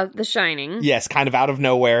 A la The Shining. Yes, kind of out of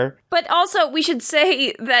nowhere. But also, we should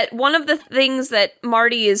say that one of the things that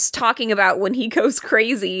Marty is talking about when he goes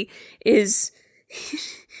crazy is,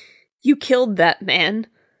 you killed that man.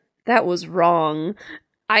 That was wrong.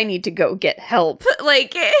 I need to go get help.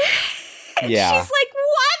 Like, yeah. She's like,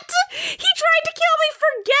 what? He tried to kill me.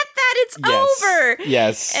 Forget that. It's over.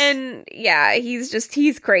 Yes. And yeah,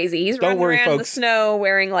 he's crazy. He's running around in the snow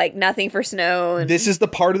wearing like nothing for snow. And this is the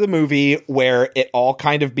part of the movie where it all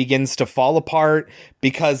kind of begins to fall apart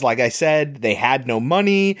because, like I said, they had no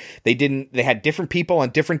money. They had different people on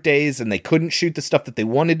different days, and they couldn't shoot the stuff that they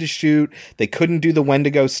wanted to shoot. They couldn't do the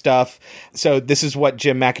Wendigo stuff. So this is what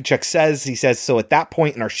Jim Makichuk says. He says, so at that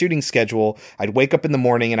point in our shooting schedule, I'd wake up in the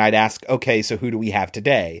morning and I'd ask, okay, so who do we have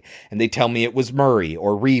today? And they tell me it was Murray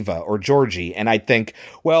or Riva or Georgie. And I'd think,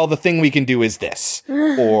 well, the thing we can do is this,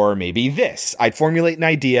 or maybe this. I'd formulate an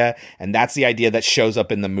idea, and that's the idea that shows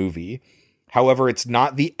up in the movie. However, it's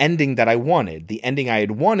not the ending that I wanted. The ending I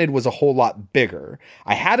had wanted was a whole lot bigger.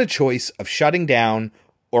 I had a choice of shutting down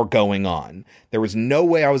or going on. There was no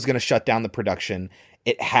way I was going to shut down the production.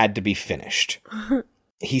 It had to be finished.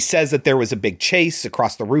 He says that there was a big chase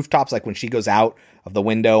across the rooftops, like when she goes out of the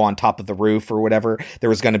window on top of the roof or whatever. There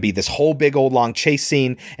was going to be this whole big old long chase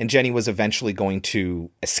scene, and Jenny was eventually going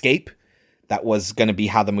to escape. That was going to be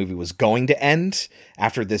how the movie was going to end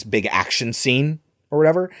after this big action scene or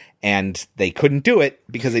whatever. And they couldn't do it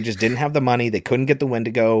because they just didn't have the money. They couldn't get the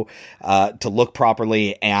Wendigo to look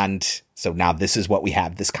properly. And so now this is what we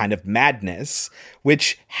have, this kind of madness,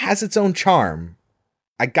 which has its own charm,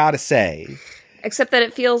 I gotta say. Except that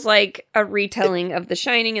it feels like a retelling of The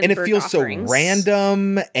Shining and it feels offerings. So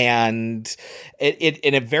random, and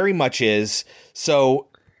it very much is. So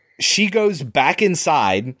she goes back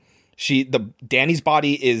inside. Danny's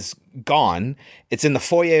body is gone. It's in the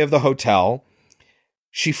foyer of the hotel.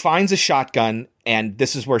 She finds a shotgun, and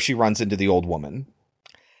this is where she runs into the old woman.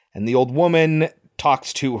 And the old woman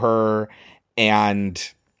talks to her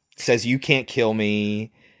and says, "You can't kill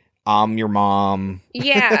me. I'm your mom."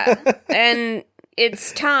 Yeah, and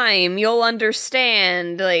it's time. You'll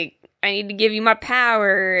understand. Like, I need to give you my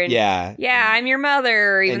power. And yeah, I'm your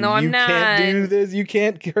mother, even though I'm not. You can't do this. You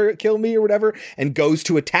can't kill me or whatever. And goes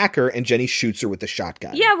to attack her, and Jenny shoots her with the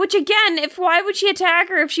shotgun. Yeah, which again, why would she attack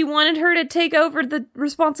her if she wanted her to take over the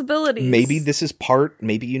responsibilities? Maybe this is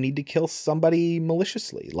maybe you need to kill somebody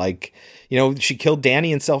maliciously. Like, she killed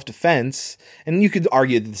Danny in self-defense, and you could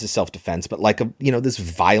argue that this is self-defense, but like this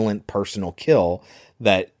violent personal kill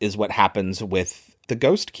that is what happens with the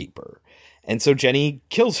Ghost Keeper. And so Jenny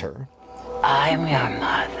kills her. I'm your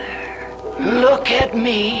mother. Look at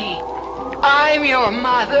me. I'm your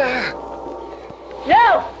mother.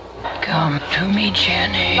 No! Come to me,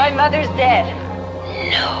 Jenny. My mother's dead.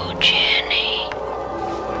 No, Jenny.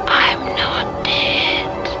 I'm not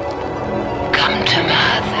dead. Come to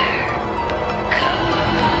mother. Come.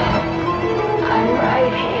 I'm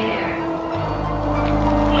right here.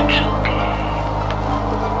 It's okay.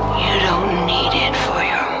 You don't need it for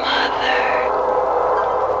your mother.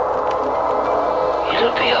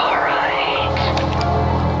 It'll be all right.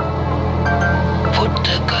 Put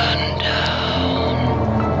the gun down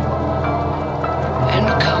and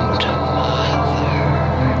come to mother.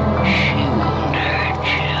 She won't hurt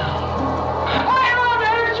you. I won't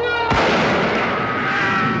hurt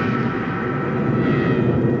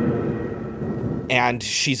you! And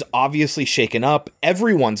she's obviously shaken up.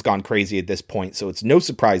 Everyone's gone crazy at this point, so it's no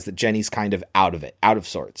surprise that Jenny's kind of out of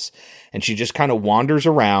sorts. And she just kind of wanders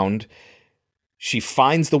around. She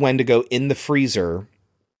finds the Wendigo in the freezer,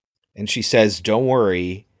 and she says, "Don't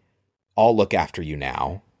worry, I'll look after you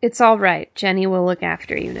now." It's all right. Jenny will look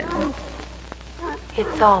after you now.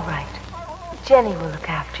 It's all right. Jenny will look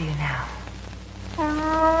after you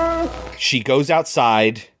now. She goes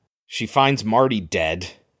outside. She finds Marty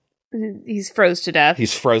dead. He's froze to death.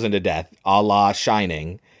 He's frozen to death, a la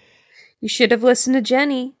Shining. You should have listened to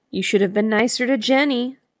Jenny. You should have been nicer to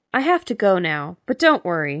Jenny. I have to go now, but don't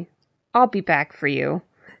worry. I'll be back for you.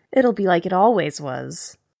 It'll be like it always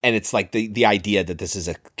was. And it's like the idea that this is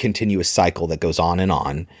a continuous cycle that goes on and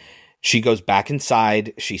on. She goes back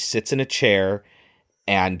inside. She sits in a chair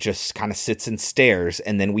and just kind of sits and stares.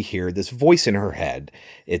 And then we hear this voice in her head.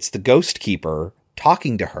 It's the ghost keeper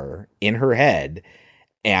talking to her in her head.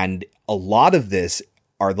 And a lot of this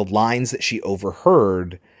are the lines that she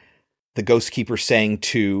overheard the ghost keeper saying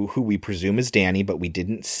to who we presume is Danny, but we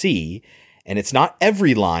didn't see. And it's not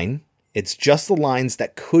every line. It's just the lines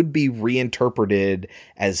that could be reinterpreted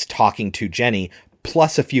as talking to Jenny,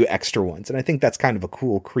 plus a few extra ones. And I think that's kind of a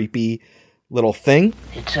cool, creepy little thing.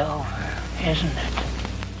 It's over, isn't it?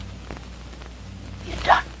 You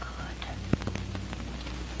done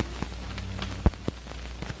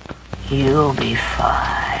good. You'll be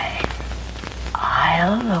fine.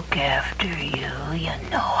 I'll look after you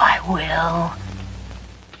know I will.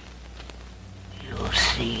 You'll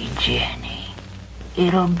see, Jenny.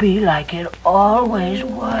 It'll be like it always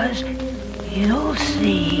was. You'll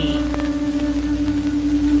see.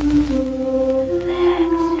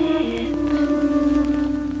 That's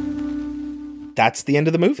it. That's the end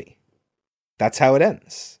of the movie. That's how it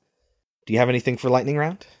ends. Do you have anything for lightning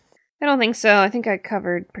round? I don't think so. I think I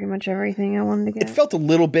covered pretty much everything I wanted to get. It felt a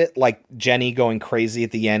little bit like Jenny going crazy at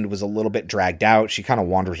the end was a little bit dragged out. She kind of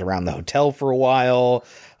wanders around the hotel for a while.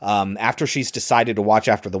 After she's decided to watch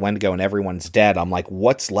After the Wendigo and everyone's dead, I'm like,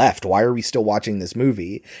 what's left? Why are we still watching this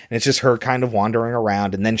movie? And it's just her kind of wandering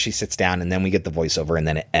around, and then she sits down, and then we get the voiceover, and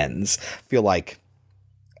then it ends. I feel like,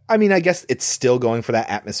 I mean, I guess it's still going for that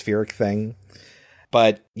atmospheric thing.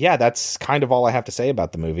 But yeah, that's kind of all I have to say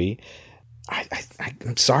about the movie.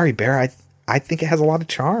 I'm sorry, Bear. I think it has a lot of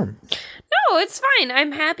charm. No, it's fine.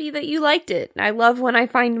 I'm happy that you liked it. I love when I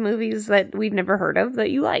find movies that we've never heard of that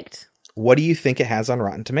you liked. What do you think it has on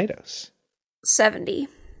Rotten Tomatoes? 70.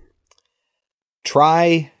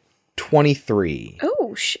 Try 23.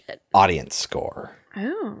 Oh, shit. Audience score.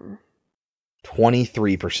 Oh.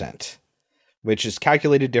 23%, which is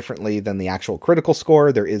calculated differently than the actual critical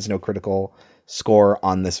score. There is no critical score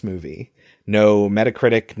on this movie. No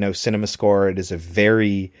Metacritic, no Cinema Score. It is a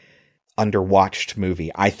very underwatched movie.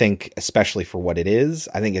 I think, especially for what it is,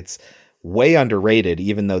 I think it's way underrated,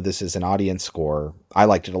 even though this is an audience score. I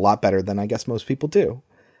liked it a lot better than I guess most people do.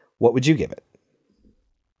 What would you give it?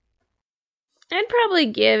 I'd probably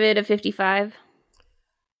give it a 55.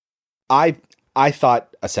 I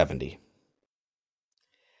thought a 70.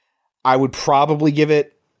 I would probably give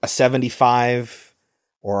it a 75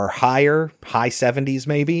 or higher, high 70s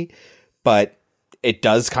maybe. But it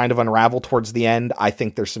does kind of unravel towards the end. I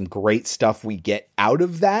think there's some great stuff we get out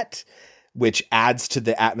of that, which adds to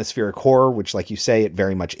the atmospheric horror, which, like you say, it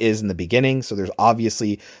very much is in the beginning. So there's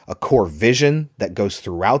obviously a core vision that goes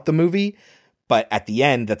throughout the movie. But at the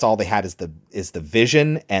end, that's all they had is the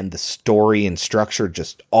vision, and the story and structure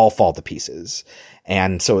just all fall to pieces.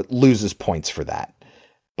 And so it loses points for that.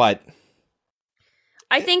 But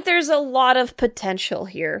I think there's a lot of potential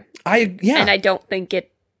here. And I don't think it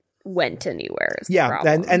went anywhere. Is the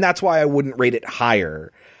problem. And that's why I wouldn't rate it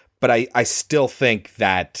higher. But I still think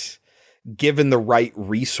that given the right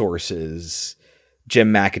resources,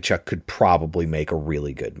 Jim Makachuk could probably make a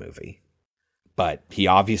really good movie. But he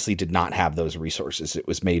obviously did not have those resources. It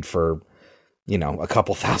was made for, a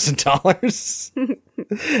couple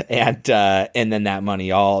 $1,000. And then that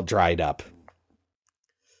money all dried up.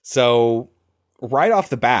 So right off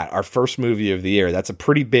the bat, our first movie of the year, that's a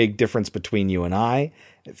pretty big difference between you and I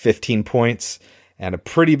at 15 points, and a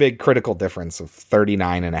pretty big critical difference of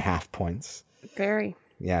 39.5 points. Very.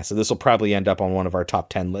 Yeah, so this will probably end up on one of our top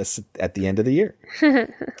 10 lists at the end of the year.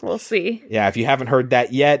 We'll see. Yeah, if you haven't heard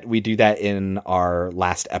that yet, we do that in our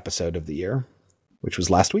last episode of the year, which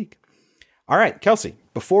was last week. All right, Kelsey,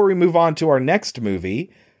 before we move on to our next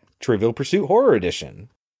movie, Trivial Pursuit Horror Edition,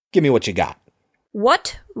 give me what you got.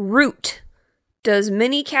 What root does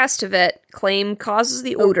Minnie Castevet claim causes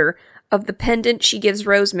the odor of the pendant she gives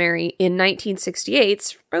Rosemary in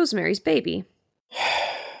 1968's Rosemary's Baby?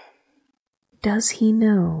 Does he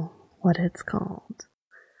know what it's called?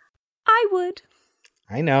 I would.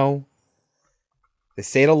 I know. They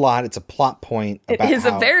say it a lot. It's a plot point. It is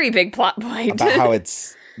a very big plot point. About how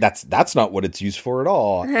that's not what it's used for at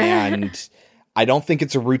all. And I don't think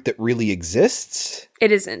it's a route that really exists.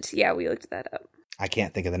 It isn't. Yeah, we looked that up. I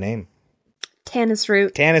can't think of the name. Tanis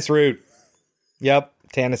Root. Tanis Root. Yep,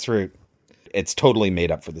 Tanis Root. It's totally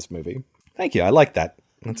made up for this movie. Thank you. I like that.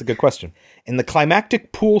 That's a good question. In the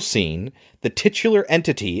climactic pool scene, the titular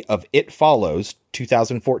entity of It Follows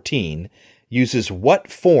 2014 uses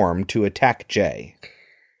what form to attack Jay?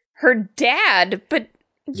 Her dad, but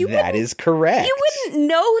that is correct. You wouldn't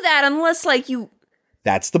know that unless, like, you...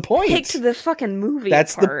 That's the point. Picked the fucking movie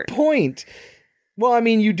That's apart. the point. Well, I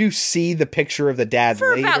mean, you do see the picture of the dad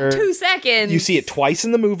for later. about 2 seconds. You see it twice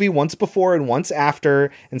in the movie, once before and once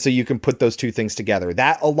after, and so you can put those two things together.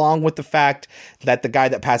 That, along with the fact that the guy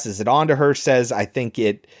that passes it on to her says, I think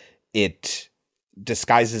it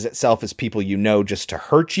disguises itself as people you know just to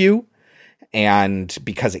hurt you, and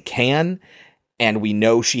because it can, and we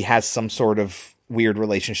know she has some sort of weird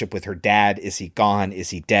relationship with her dad. Is he gone? Is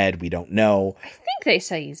he dead? We don't know. I think they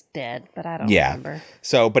say he's dead, but I don't remember.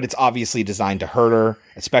 So, but it's obviously designed to hurt her,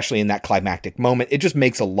 especially in that climactic moment. It just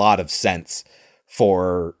makes a lot of sense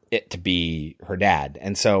for it to be her dad.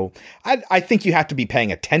 And so I think you have to be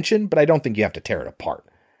paying attention, but I don't think you have to tear it apart.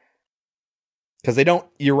 Because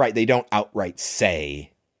you're right, they don't outright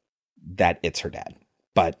say that it's her dad.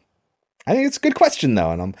 But I think it's a good question,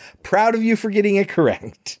 though, and I'm proud of you for getting it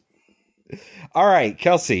correct. All right,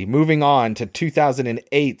 Kelsey, moving on to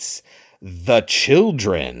 2008's The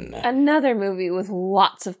Children. Another movie with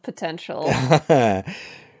lots of potential.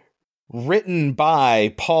 Written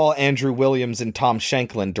by Paul Andrew Williams and Tom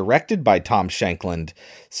Shankland, directed by Tom Shankland,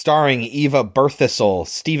 starring Eva Berthisel,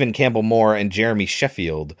 Stephen Campbell Moore, and Jeremy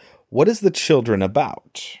Sheffield. What is The Children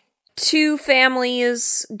about? 2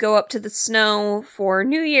 families go up to the snow for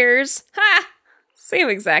New Year's. Ha! Same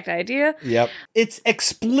exact idea. Yep. It's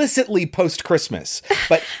explicitly post-Christmas,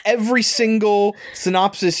 but every single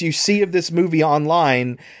synopsis you see of this movie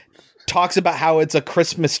online talks about how it's a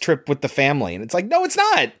Christmas trip with the family. And it's like, no, it's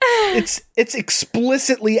not. It's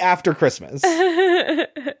explicitly after Christmas.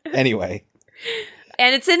 Anyway.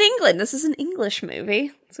 And it's in England. This is an English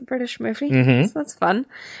movie. It's a British movie. Mm-hmm. So that's fun.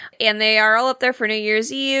 And they are all up there for New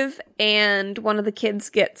Year's Eve, and one of the kids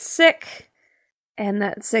gets sick. And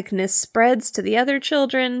that sickness spreads to the other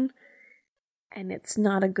children, and it's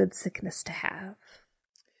not a good sickness to have.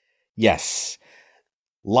 Yes.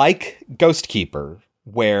 Like Ghost Keeper,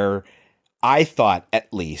 where I thought,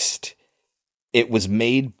 at least, it was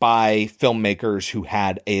made by filmmakers who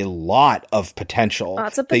had a lot of potential.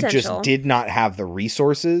 Lots of potential. They just did not have the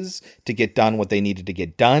resources to get done what they needed to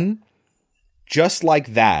get done. Just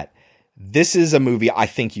like that, this is a movie I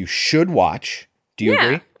think you should watch. Do you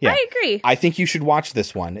agree? Yeah, I agree. I think you should watch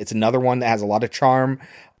this one. It's another one that has a lot of charm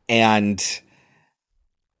and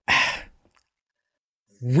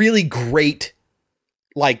really great,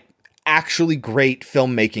 like actually great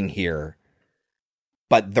filmmaking here.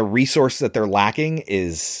 But the resource that they're lacking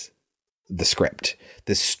is the script.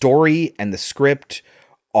 The story and the script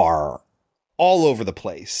are all over the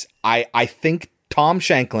place. I think Tom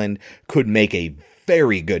Shankland could make a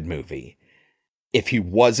very good movie if he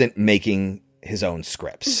wasn't making his own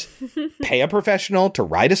scripts. Pay a professional to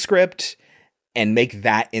write a script and make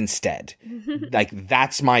that instead. Like,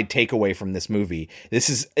 that's my takeaway from this movie.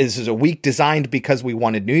 This is a week designed because we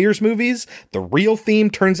wanted New Year's movies. The real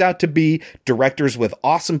theme turns out to be directors with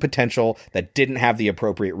awesome potential that didn't have the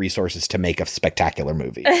appropriate resources to make a spectacular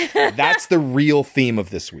movie. That's the real theme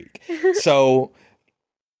of this week. So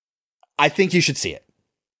I think you should see it.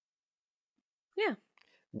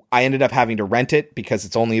 I ended up having to rent it because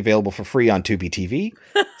it's only available for free on Tubi TV.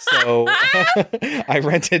 So I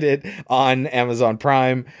rented it on Amazon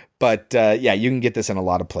Prime. But yeah, you can get this in a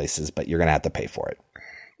lot of places, but you're going to have to pay for it.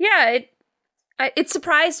 Yeah, it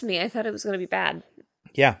surprised me. I thought it was going to be bad.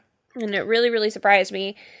 Yeah. And it really, really surprised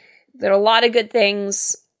me. There are a lot of good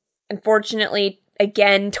things. Unfortunately,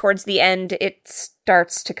 again, towards the end, it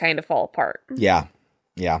starts to kind of fall apart. Yeah.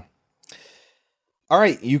 Yeah. All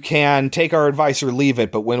right, you can take our advice or leave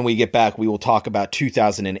it, but when we get back, we will talk about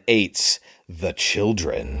 2008's The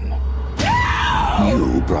Children.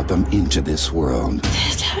 You brought them into this world.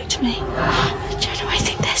 They attacked me. Jodo, I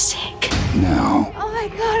think they're sick. Now, Oh my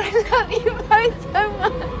god, I love you both so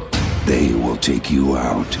much. they will take you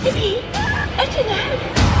out. I don't know.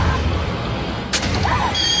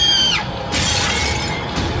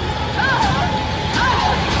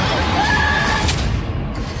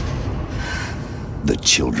 The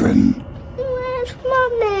Children. Where's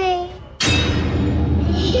Mommy?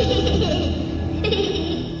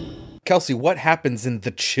 Kelsey, what happens in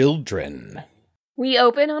The Children? We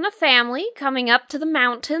open on a family coming up to the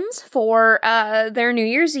mountains for their New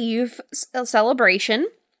Year's Eve celebration.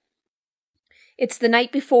 It's the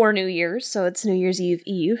night before New Year's, so it's New Year's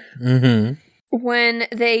Eve. Mm-hmm. When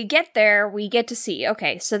they get there, we get to see,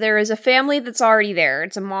 okay, so there is a family that's already there.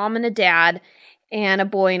 It's a mom and a dad and a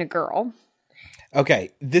boy and a girl. Okay,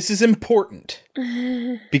 this is important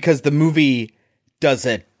because the movie does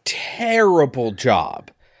a terrible job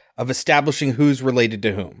of establishing who's related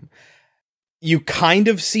to whom. You kind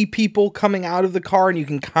of see people coming out of the car and you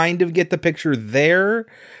can kind of get the picture there,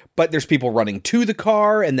 but there's people running to the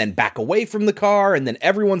car and then back away from the car and then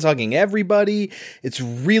everyone's hugging everybody. It's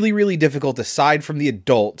really, really difficult aside from the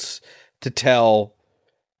adults to tell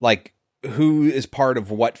like who is part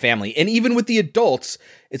of what family. And even with the adults,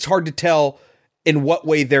 it's hard to tell in what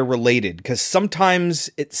way they're related because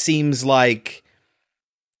sometimes it seems like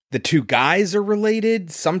the two guys are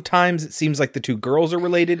related. Sometimes it seems like the two girls are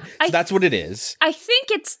related. So that's what it is. I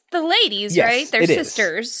think it's the ladies, yes, right? They're it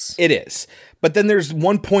sisters. Is. It is. But then there's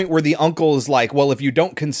one point where the uncle is like, well, if you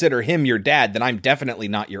don't consider him your dad, then I'm definitely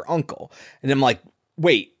not your uncle. And I'm like,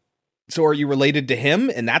 wait, so are you related to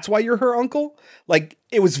him? And that's why you're her uncle? Like,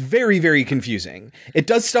 it was very, very confusing. It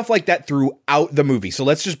does stuff like that throughout the movie. So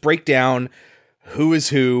let's just break down who is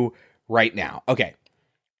who right now. Okay.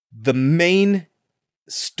 The main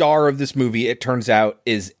star of this movie, it turns out,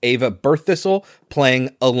 is Ava Birthistle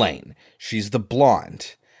playing Elaine. She's the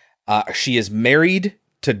blonde. She is married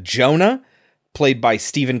to Jonah, played by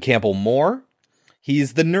Stephen Campbell Moore.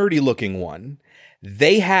 He's the nerdy looking one.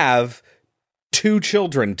 They have 2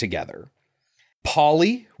 children together.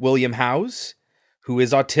 Polly William Howes, who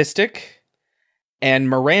is autistic, and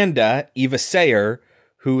Miranda Eva Sayer,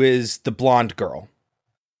 who is the blonde girl.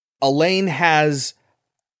 Elaine has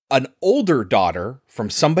an older daughter from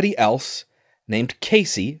somebody else named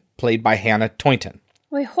Casey, played by Hannah Toynton.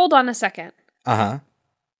 Wait, hold on a second. Uh-huh.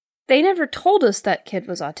 They never told us that kid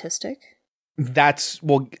was autistic.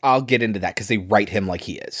 Well, I'll get into that because they write him like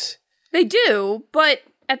he is. They do, but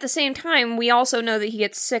at the same time, we also know that he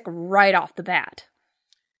gets sick right off the bat.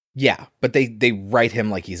 Yeah, but they write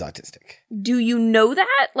him like he's autistic. Do you know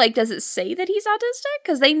that? Like, does it say that he's autistic?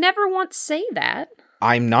 Because they never once say that.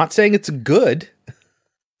 I'm not saying it's good.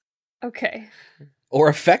 Okay. Or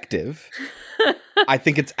effective. I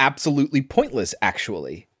think it's absolutely pointless,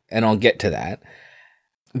 actually. And I'll get to that.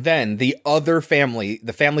 Then the other family,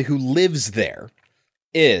 the family who lives there,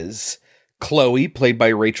 is Chloe, played by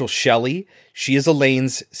Rachel Shelley. She is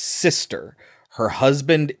Elaine's sister. Her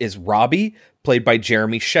husband is Robbie, played by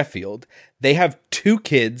Jeremy Sheffield. They have 2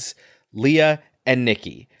 kids, Leah and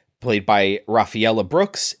Nikki, played by Rafaela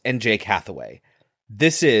Brooks and Jake Hathaway.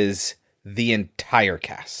 This is the entire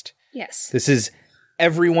cast. Yes. This is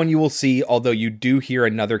everyone you will see, although you do hear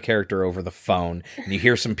another character over the phone, and you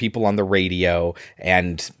hear some people on the radio,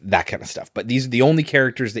 and that kind of stuff. But these are the only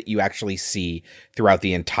characters that you actually see throughout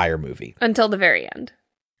the entire movie. Until the very end.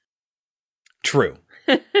 True.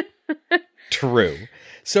 True.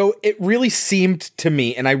 So it really seemed to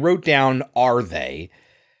me, and I wrote down, are they?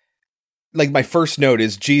 Like, my first note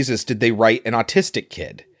is, Jesus, did they write an autistic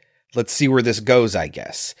kid? Let's see where this goes, I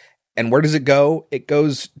guess. And where does it go? It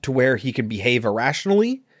goes to where he can behave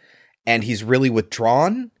irrationally, and he's really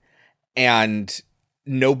withdrawn, and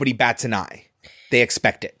nobody bats an eye. They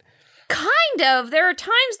expect it. Kind of. There are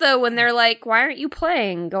times, though, when they're like, why aren't you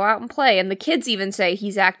playing? Go out and play. And the kids even say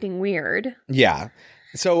he's acting weird. Yeah.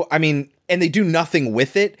 So, I mean, and they do nothing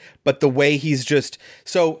with it, but the way he's just...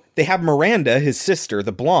 So, they have Miranda, his sister,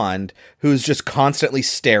 the blonde, who's just constantly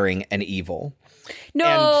staring and evil.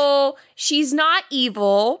 No, she's not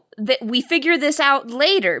evil. That we figure this out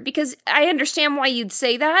later, because I understand why you'd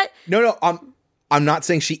say that. No, I'm not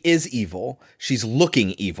saying she is evil. She's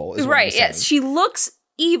looking evil, is what I'm saying. Yes, she looks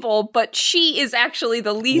evil, but she is actually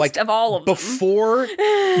the least of all of them. Before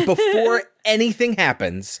anything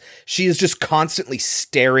happens, she is just constantly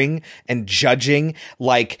staring and judging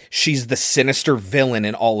like she's the sinister villain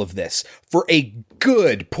in all of this for a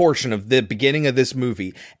good portion of the beginning of this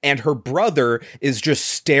movie. And her brother is just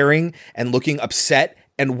staring and looking upset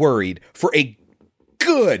and worried for a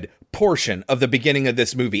good portion of the beginning of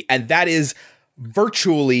this movie. And that is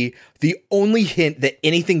virtually the only hint that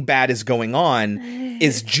anything bad is going on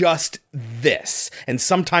is just this. And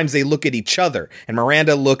sometimes they look at each other, and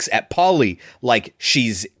Miranda looks at Polly like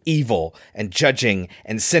she's evil and judging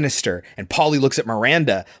and sinister, and Polly looks at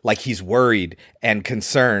Miranda like he's worried and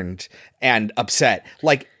concerned and upset.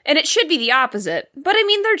 And it should be the opposite. But I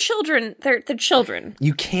mean, they're children. They're children.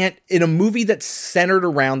 You can't, in a movie that's centered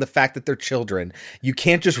around the fact that they're children, you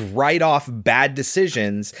can't just write off bad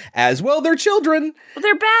decisions as, well, they're children. Well,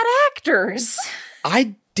 they're bad actors.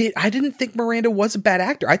 I didn't think Miranda was a bad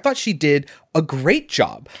actor. I thought she did a great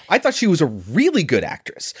job. I thought she was a really good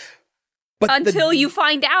actress. until you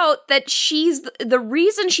find out that she's the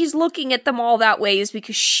reason she's looking at them all that way is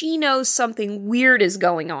because she knows something weird is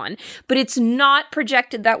going on, but it's not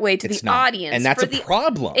projected that way to the audience. And that's a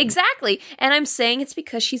problem. Exactly. And I'm saying it's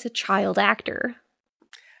because she's a child actor.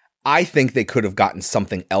 I think they could have gotten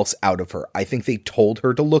something else out of her. I think they told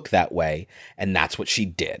her to look that way, and that's what she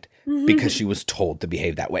did because she was told to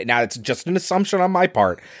behave that way. Now, it's just an assumption on my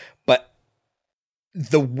part, but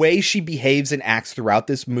the way she behaves and acts throughout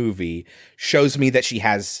this movie shows me that she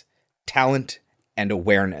has talent and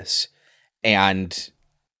awareness. And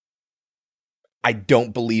I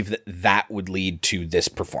don't believe that that would lead to this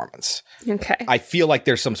performance. Okay. I feel like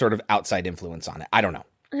there's some sort of outside influence on it. I don't know.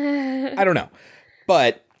 I don't know.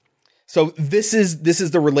 But so this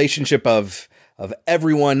is the relationship of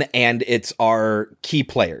everyone, and it's our key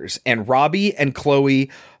players. And Robbie and Chloe,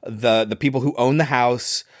 the people who own the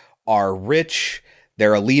house, are rich.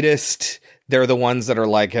 They're elitist. They're the ones that are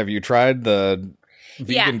like, have you tried the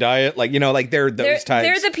vegan diet? Like, like they're those types.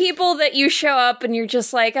 They're the people that you show up and you're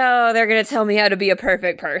just like, oh, they're going to tell me how to be a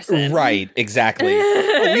perfect person. Right, exactly.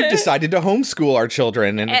 Well, we've decided to homeschool our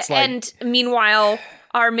children. And it's like. And meanwhile,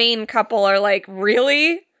 our main couple are like,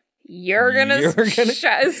 really? You're gonna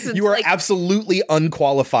you are absolutely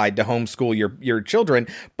unqualified to homeschool your children.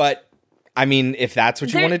 But I mean, if that's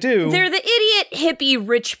what you want to do. They're the idiot, hippie,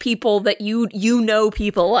 rich people that you know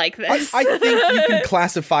people like this. I think you can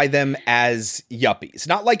classify them as yuppies.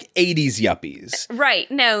 Not like 80s yuppies. Right.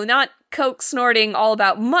 No, not coke snorting, all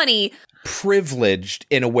about money. Privileged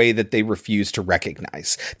in a way that they refuse to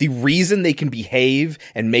recognize. The reason they can behave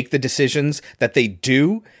and make the decisions that they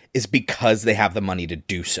do is because they have the money to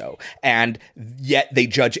do so. And yet they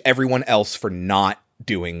judge everyone else for not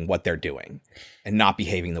doing what they're doing and not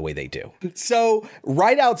behaving the way they do. So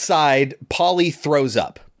right outside, Polly throws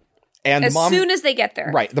up. And as soon as they get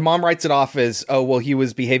there. Right. The mom writes it off as, oh, well, he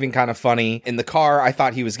was behaving kind of funny. In the car, I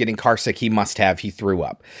thought he was getting car sick. He must have. He threw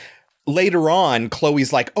up. Later on,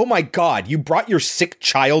 Chloe's like, oh my God, you brought your sick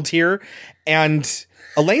child here? And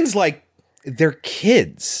Elaine's like, they're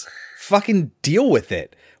kids. Fucking deal with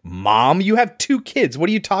it. Mom, you have 2 kids. What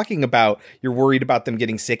are you talking about? You're worried about them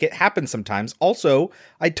getting sick. It happens sometimes. Also,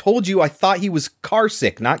 I told you I thought he was car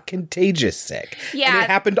sick, not contagious sick. Yeah. And it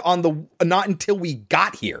happened not until we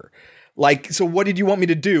got here. Like, so what did you want me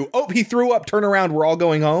to do? Oh, he threw up. Turn around. We're all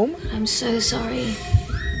going home. I'm so sorry.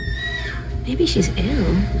 Maybe she's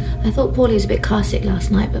ill. I thought Paulie was a bit car sick last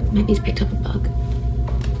night, but maybe he's picked up a bug.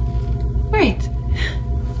 Wait.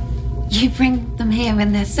 You bring them here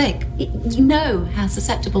when they're sick. You know how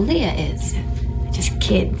susceptible Leah is. Just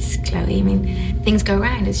kids, Chloe. I mean, things go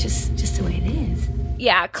around. It's just the way it is.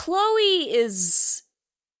 Yeah, Chloe is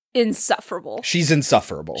insufferable. She's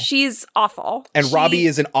insufferable. She's awful. And Robbie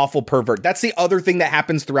is an awful pervert. That's the other thing that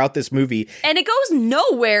happens throughout this movie. And it goes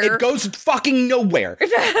nowhere. It goes fucking nowhere.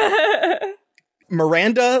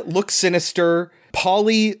 Miranda looks sinister.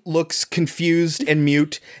 Polly looks confused and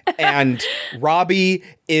mute, and Robbie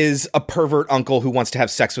is a pervert uncle who wants to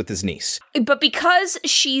have sex with his niece. But because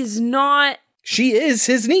she's not... She is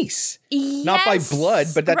his niece. Yes, not by blood,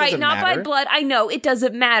 but that doesn't matter. Right, not by blood. I know, it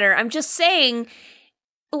doesn't matter. I'm just saying,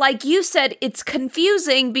 like you said, it's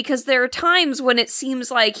confusing because there are times when it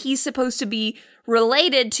seems like he's supposed to be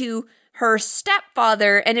related to her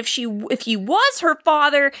stepfather, and if he was her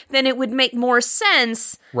father, then it would make more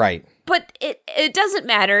sense. Right. But it doesn't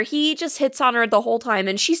matter. He just hits on her the whole time,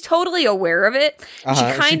 and she's totally aware of it.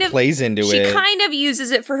 She plays into it. She kind of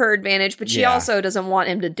uses it for her advantage, but she also doesn't want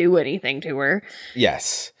him to do anything to her.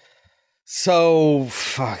 Yes. So,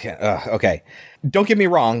 okay. Don't get me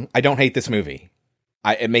wrong. I don't hate this movie.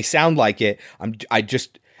 It may sound like it.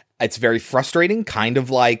 It's very frustrating, kind of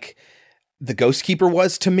like The Ghost Keeper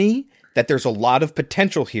was to me, that there's a lot of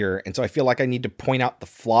potential here. And so I feel like I need to point out the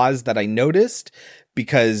flaws that I noticed,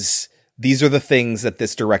 because these are the things that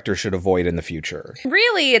this director should avoid in the future.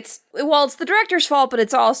 Really, it's the director's fault, but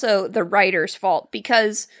it's also the writer's fault,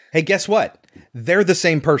 because... Hey, guess what? They're the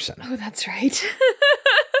same person. Oh, that's right.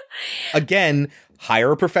 Again,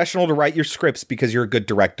 hire a professional to write your scripts because you're a good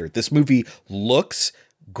director. This movie looks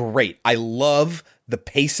great. I love the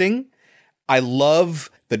pacing. I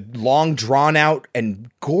love the long, drawn out and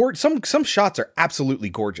some shots are absolutely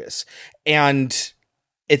gorgeous. And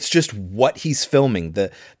it's just what he's filming.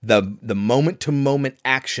 The moment to moment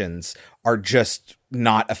actions are just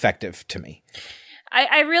not effective to me.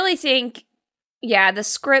 I really think, the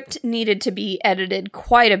script needed to be edited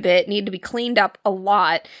quite a bit, needed to be cleaned up a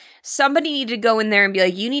lot. Somebody needed to go in there and be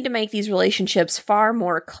like, you need to make these relationships far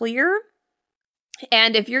more clear.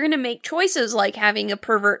 And if you're going to make choices like having a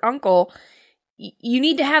pervert uncle, you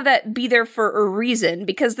need to have that be there for a reason,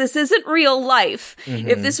 because this isn't real life.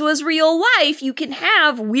 If this was real life, you can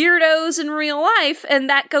have weirdos in real life, and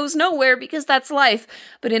that goes nowhere because that's life.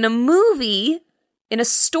 But in a movie, in a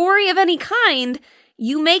story of any kind,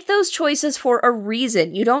 you make those choices for a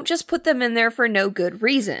reason. You don't just put them in there for no good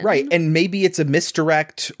reason. Right, and maybe it's a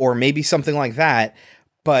misdirect or maybe something like that,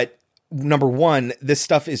 but number one, this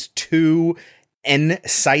stuff is too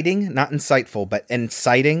inciting, not insightful, but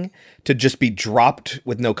inciting to just be dropped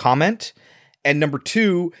with no comment. And number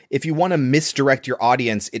two, if you want to misdirect your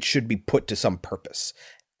audience, it should be put to some purpose.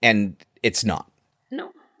 And it's not.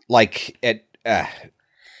 No. Like,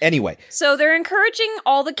 anyway. So they're encouraging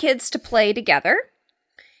all the kids to play together.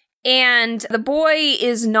 And the boy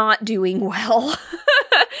is not doing well.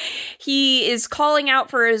 He is calling out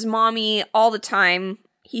for his mommy all the time.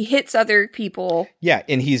 He hits other people. Yeah,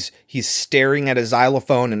 and he's staring at a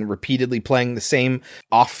xylophone and repeatedly playing the same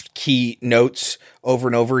off-key notes over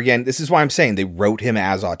and over again. This is why I'm saying they wrote him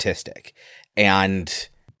as autistic, and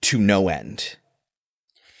to no end.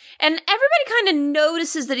 And everybody kind of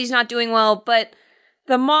notices that he's not doing well, but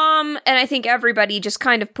the mom, and I think everybody, just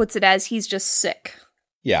kind of puts it as he's just sick.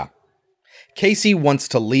 Yeah. Casey wants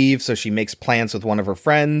to leave, so she makes plans with one of her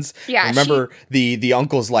friends. Yeah, remember, the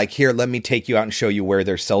uncle's like, here, let me take you out and show you where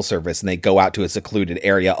there's cell service. And they go out to a secluded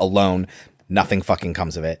area alone. Nothing fucking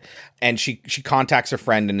comes of it. And she contacts her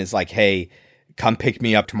friend and is like, hey, come pick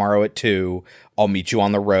me up tomorrow at 2. I'll meet you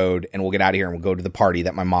on the road, and we'll get out of here, and we'll go to the party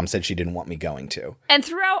that my mom said she didn't want me going to. And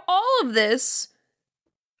throughout all of this,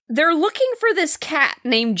 they're looking for this cat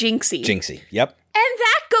named Jinxie. Jinxie, yep. And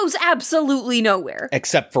that goes absolutely nowhere.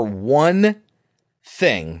 Except for one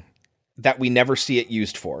thing that we never see it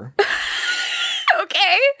used for.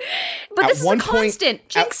 Okay. But this is a constant.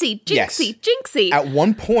 Jinxie, Jinxie. At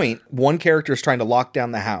one point, one character is trying to lock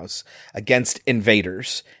down the house against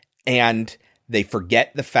invaders, and they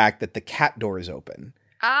forget the fact that the cat door is open.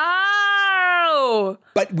 Oh!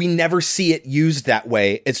 But we never see it used that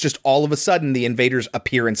way. It's just all of a sudden the invaders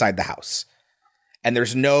appear inside the house. And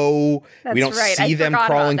there's no, we don't see them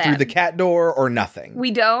crawling through the cat door or nothing.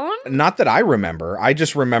 We don't? Not that I remember. I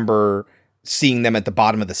just remember seeing them at the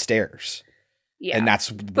bottom of the stairs. Yeah. And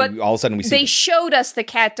that's, but all of a sudden we see they showed us the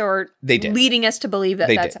cat door, they did, leading us to believe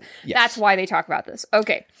that that's why they talk about this.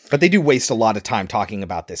 Okay. But they do waste a lot of time talking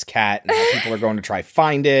about this cat and how people are going to try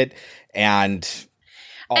find it and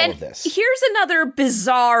all of this. Here's another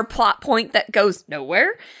bizarre plot point that goes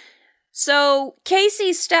nowhere. So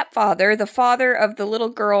Casey's stepfather, the father of the little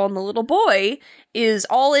girl and the little boy, is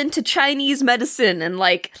all into Chinese medicine and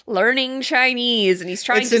like learning Chinese, and he's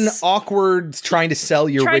trying awkward trying to sell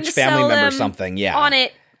your rich family member something, on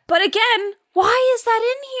it. But again, why is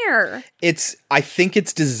that in here? I think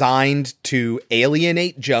it's designed to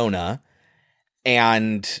alienate Jonah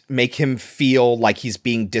and make him feel like he's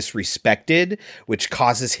being disrespected, which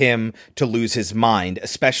causes him to lose his mind,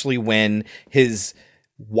 especially when his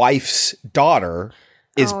wife's daughter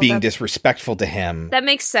is being disrespectful to him. That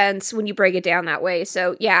makes sense when you break it down that way.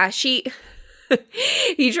 So yeah, he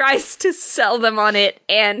tries to sell them on it,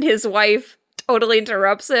 and his wife totally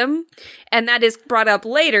interrupts him, and that is brought up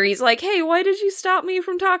later. He's like, hey, why did you stop me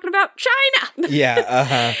from talking about China?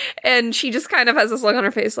 Yeah, And she just kind of has this look on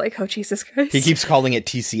her face like, oh, Jesus Christ. He keeps calling it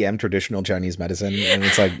TCM, traditional Chinese medicine, and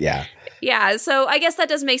it's like, yeah. Yeah, so I guess that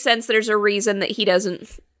does make sense. There's a reason that he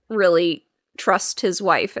doesn't really trust his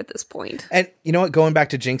wife at this point. And you know what? Going back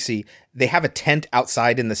to Jinxie, they have a tent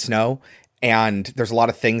outside in the snow, and there's a lot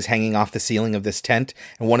of things hanging off the ceiling of this tent,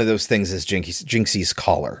 and one of those things is Jinxie's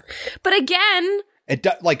collar. But again, at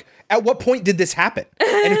what point did this happen?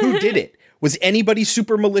 And who did it? Was anybody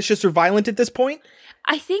super malicious or violent at this point?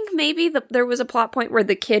 I think maybe there was a plot point where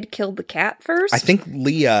the kid killed the cat first. I think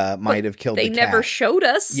Leah might have killed the cat. They never showed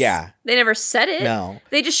us. Yeah. They never said it. No.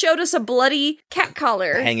 They just showed us a bloody cat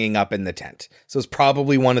collar hanging up in the tent. So it's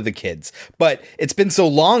probably one of the kids. But it's been so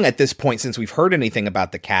long at this point since we've heard anything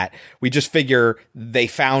about the cat, we just figure they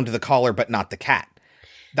found the collar but not the cat.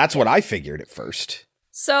 That's what I figured at first.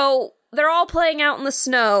 So they're all playing out in the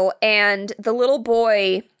snow, and the little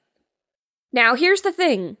boy... Now, here's the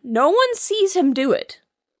thing. No one sees him do it.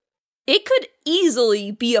 It could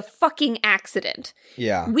easily be a fucking accident.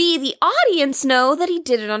 Yeah. We, the audience, know that he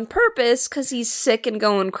did it on purpose because he's sick and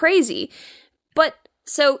going crazy. But,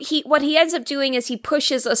 so what he ends up doing is he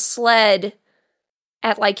pushes a sled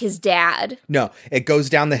at like his dad. No, it goes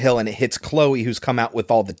down the hill and it hits Chloe, who's come out with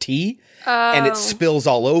all the tea, and it spills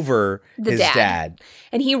all over his dad.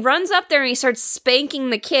 And he runs up there and he starts spanking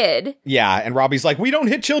the kid. Yeah, and Robbie's like, we don't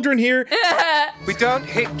hit children here. We don't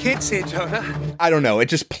hit kids here, Jonah. I don't know. It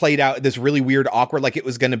just played out this really weird, awkward, like it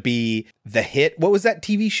was going to be The Hit. What was that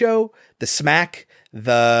TV show? The Smack?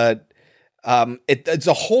 It's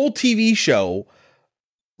a whole TV show,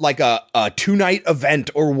 like a 2-night event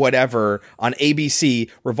or whatever on ABC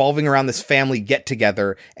revolving around this family get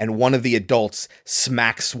together, and one of the adults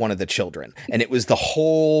smacks one of the children. And it was the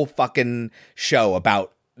whole fucking show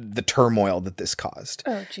about the turmoil that this caused.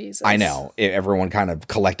 Oh, Jesus. I know. Everyone kind of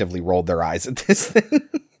collectively rolled their eyes at this thing.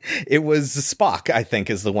 It was Spock, I think,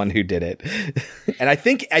 is the one who did it. And I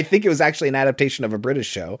think it was actually an adaptation of a British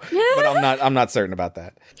show, but I'm not certain about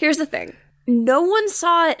that. Here's the thing. No one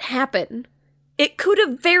saw it happen. It could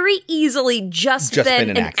have very easily just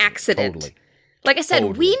been an accident. Totally. Like I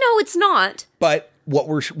said, we know it's not. But what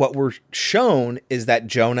we're shown is that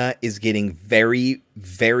Jonah is getting very,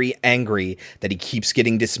 very angry that he keeps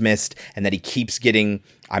getting dismissed and that he keeps getting,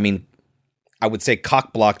 I mean, I would say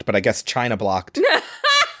cock blocked, but I guess China blocked.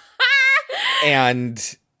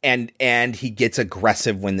 and he gets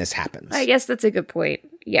aggressive when this happens. I guess that's a good point.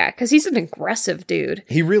 Yeah, because he's an aggressive dude.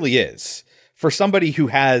 He really is. For somebody who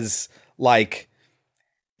has, like,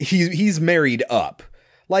 he's married up.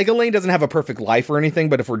 Like, Elaine doesn't have a perfect life or anything,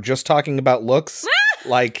 but if we're just talking about looks,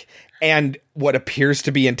 like, and what appears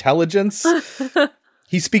to be intelligence,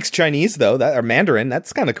 he speaks Chinese, though, or Mandarin.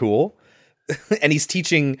 That's kind of cool. And he's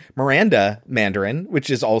teaching Miranda Mandarin, which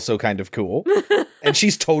is also kind of cool. And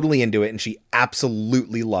she's totally into it, and she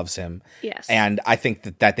absolutely loves him. Yes. And I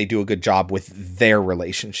think that they do a good job with their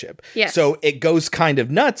relationship. Yes. So it goes kind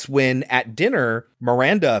of nuts when at dinner,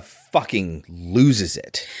 Miranda fucking loses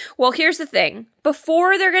it. Well, here's the thing.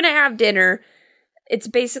 Before they're going to have dinner, it's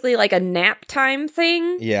basically like a nap time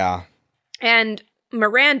thing. Yeah. And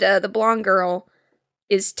Miranda, the blonde girl,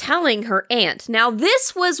 is telling her aunt. Now,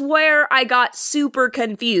 this was where I got super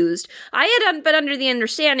confused. I had been under the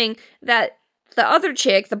understanding that the other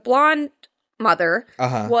chick, the blonde mother,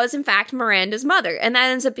 was in fact Miranda's mother, and that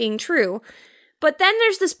ends up being true. But then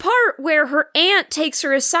there's this part where her aunt takes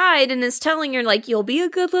her aside and is telling her, like, you'll be a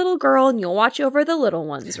good little girl and you'll watch over the little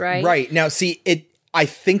ones, right? Right. Now, see, I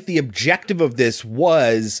think the objective of this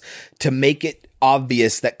was to make it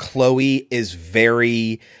obvious that Chloe is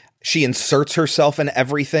she inserts herself in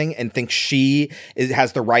everything and thinks she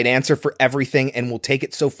has the right answer for everything and will take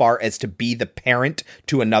it so far as to be the parent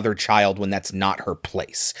to another child when that's not her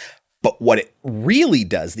place. But what it really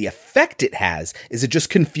does, the effect it has, is it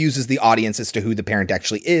just confuses the audience as to who the parent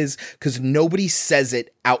actually is, because nobody says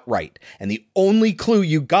it outright. And the only clue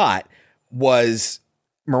you got was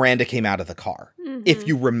Miranda came out of the car, if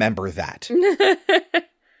you remember that.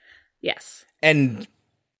 Yes. And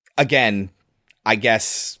again, I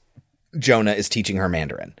guess Jonah is teaching her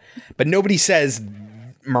Mandarin, but nobody says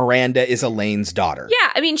Miranda is Elaine's daughter.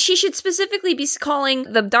 Yeah, I mean, she should specifically be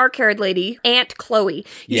calling the dark-haired lady Aunt Chloe.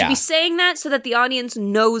 You should be saying that so that the audience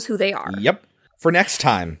knows who they are. Yep. For next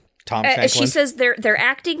time, Tom Shanklin. She says they're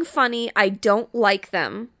acting funny. I don't like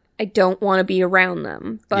them. I don't want to be around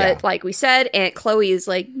them. But like we said, Aunt Chloe is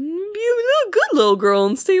like, be a good little girl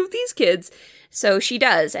and stay with these kids. So she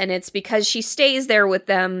does, and it's because she stays there with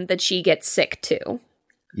them that she gets sick too.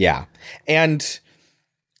 Yeah. And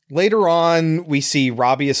later on, we see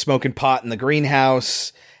Robbie is smoking pot in the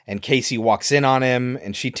greenhouse, and Casey walks in on him,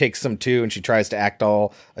 and she takes some too, and she tries to act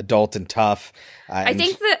all adult and tough. I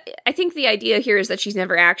think the idea here is that she's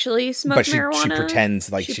never actually smoked marijuana. But she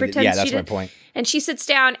pretends like she did. Yeah, that's my point. And she sits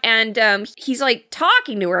down, and he's like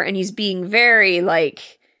talking to her, and he's being very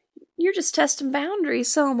like, you're just testing boundaries,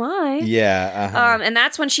 so am I. Yeah. And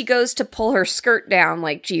that's when she goes to pull her skirt down,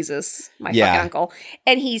 like, Jesus, my fucking uncle.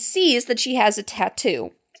 And he sees that she has a tattoo.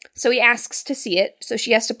 So he asks to see it. So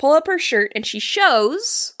she has to pull up her shirt, and she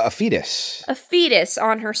shows a fetus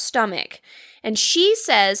on her stomach. And she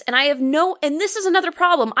says, and this is another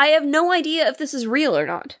problem, I have no idea if this is real or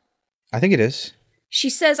not. I think it is. She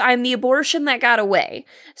says, I'm the abortion that got away.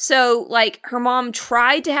 So, like, her mom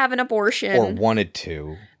tried to have an abortion. Or wanted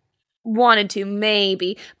to. Wanted to,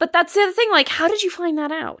 maybe. But that's the other thing, like, how did you find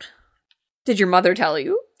that out? Did your mother tell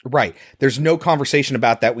you? Right. There's no conversation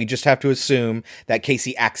about that. We just have to assume that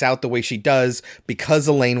Casey acts out the way she does because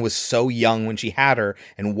Elaine was so young when she had her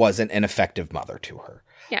and wasn't an effective mother to her.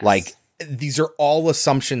 Yes. Like, these are all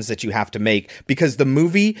assumptions that you have to make because the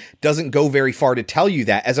movie doesn't go very far to tell you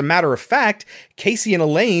that. As a matter of fact, Casey and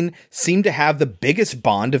Elaine seem to have the biggest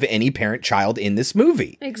bond of any parent-child in this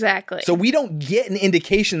movie. Exactly. So we don't get an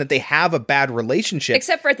indication that they have a bad relationship.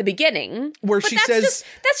 Except for at the beginning. Where she says...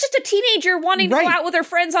 that's just a teenager wanting to go out with her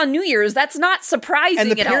friends on New Year's. That's not surprising at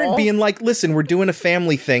all. And the parent being like, listen, we're doing a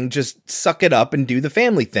family thing. Just suck it up and do the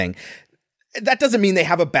family thing. That doesn't mean they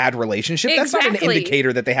have a bad relationship. That's not an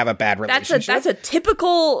indicator that they have a bad relationship. That's a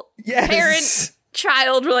typical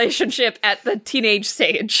parent-child relationship at the teenage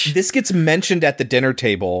stage. This gets mentioned at the dinner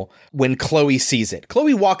table when Chloe sees it.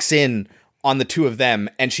 Chloe walks in on the two of them,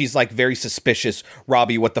 and she's like very suspicious.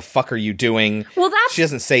 Robbie, what the fuck are you doing? Well, she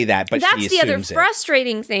doesn't say that, but she assumes that's the other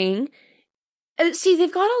frustrating thing. See,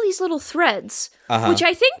 they've got all these little threads, which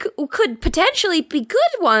I think could potentially be good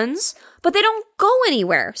ones, but they don't go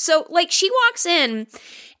anywhere. So, like, she walks in,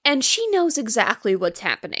 and she knows exactly what's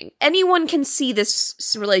happening. Anyone can see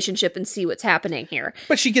this relationship and see what's happening here.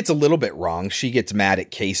 But she gets a little bit wrong. She gets mad at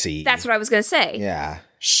Casey. That's what I was going to say. Yeah.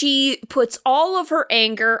 She puts all of her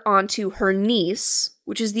anger onto her niece,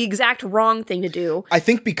 which is the exact wrong thing to do. I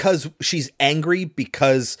think because she's angry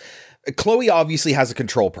because Chloe obviously has a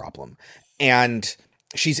control problem. And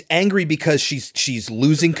she's angry because she's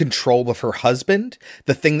losing control of her husband,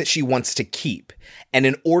 the thing that she wants to keep. And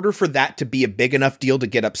in order for that to be a big enough deal to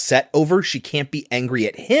get upset over, she can't be angry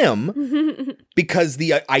at him because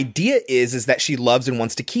the idea is that she loves and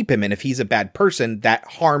wants to keep him. And if he's a bad person, that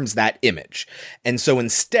harms that image. And so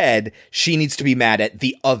instead, she needs to be mad at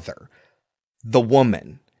the other, the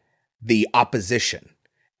woman, the opposition.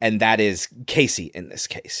 And that is Casey in this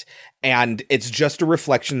case. And it's just a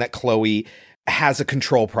reflection that Chloe has a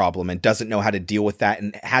control problem and doesn't know how to deal with that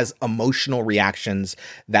and has emotional reactions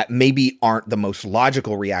that maybe aren't the most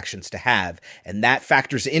logical reactions to have. And that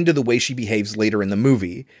factors into the way she behaves later in the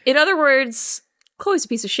movie. In other words, Chloe's a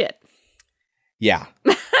piece of shit. Yeah.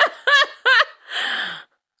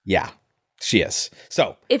 Yeah, she is.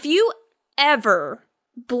 So if you ever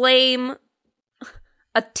blame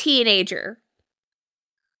a teenager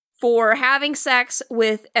for having sex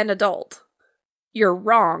with an adult, you're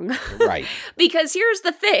wrong. Right. Because here's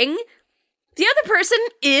the thing. The other person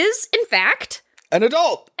is, in fact, an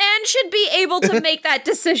adult. And should be able to make that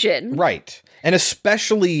decision. Right. And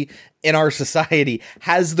especially in our society,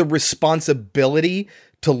 has the responsibility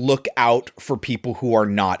to look out for people who are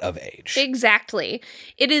not of age. Exactly.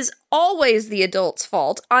 It is always the adult's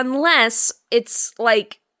fault, unless it's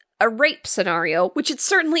like a rape scenario, which it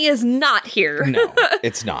certainly is not here. No,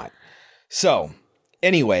 it's not. So,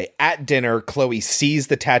 anyway, at dinner, Chloe sees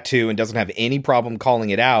the tattoo and doesn't have any problem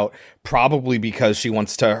calling it out, probably because she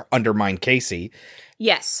wants to undermine Casey.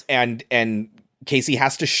 Yes. And Casey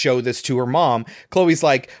has to show this to her mom. Chloe's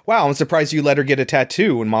like, wow, I'm surprised you let her get a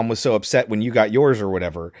tattoo when mom was so upset when you got yours or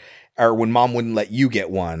whatever. Or when mom wouldn't let you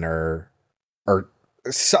get one or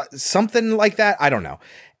something like that. I don't know.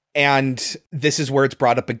 And this is where it's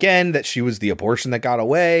brought up again that she was the abortion that got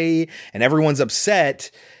away and everyone's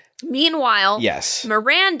upset. Meanwhile, yes,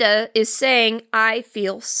 Miranda is saying, I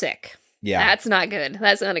feel sick. Yeah. That's not good.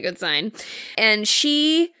 That's not a good sign. And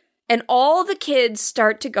she and all the kids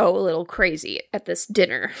start to go a little crazy at this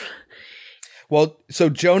dinner. Well, so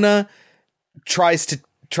Jonah tries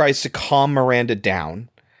to calm Miranda down,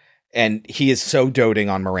 and he is so doting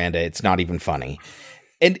on Miranda, it's not even funny.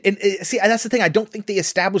 And see, that's the thing. I don't think they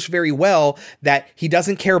establish very well that he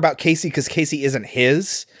doesn't care about Casey because Casey isn't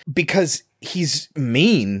his, because he's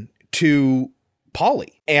mean to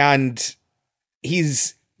Polly. And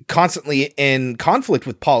he's constantly in conflict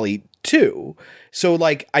with Polly too. So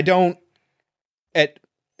like,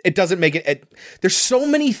 it doesn't make it. There's so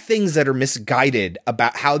many things that are misguided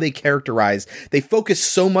about how they characterize. They focus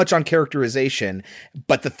so much on characterization,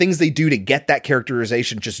 but the things they do to get that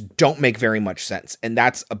characterization just don't make very much sense. And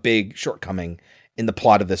that's a big shortcoming in the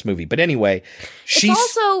plot of this movie. But anyway, she's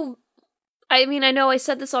also, I mean, I know I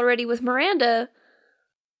said this already with Miranda.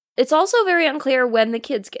 It's also very unclear when the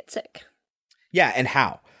kids get sick. Yeah, and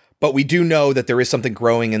how. But we do know that there is something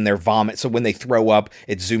growing in their vomit. So when they throw up,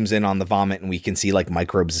 it zooms in on the vomit and we can see like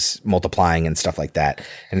microbes multiplying and stuff like that.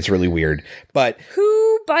 And it's really weird. But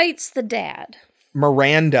who bites the dad?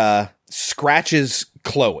 Miranda scratches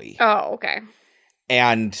Chloe. Oh, okay.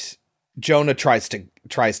 And Jonah tries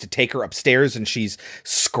to take her upstairs and she's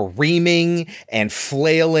screaming and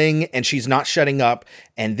flailing and she's not shutting up.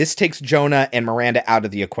 And this takes Jonah and Miranda out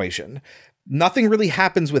of the equation. Nothing really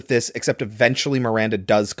happens with this except eventually Miranda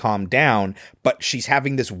does calm down, but she's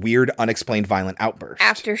having this weird, unexplained, violent outburst.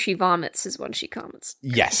 After she vomits is when she calms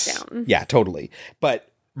yes. down. Yeah, totally.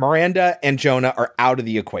 But Miranda and Jonah are out of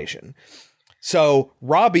the equation. So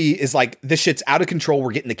Robbie is like, this shit's out of control.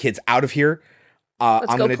 We're getting the kids out of here.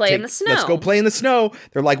 Let's go play in the snow. Let's go play in the snow.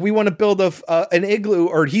 They're like, we want to build an igloo,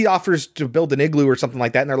 or he offers to build an igloo or something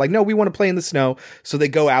like that. And they're like, no, we want to play in the snow. So they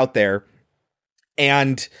go out there,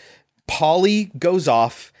 and Polly goes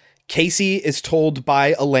off. Casey is told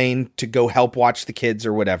by Elaine to go help watch the kids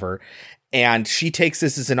or whatever. And she takes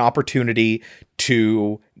this as an opportunity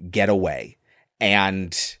to get away.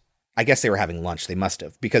 And I guess they were having lunch. They must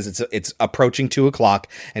have, because it's approaching 2:00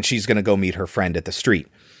 and she's going to go meet her friend at the street.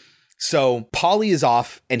 So Polly is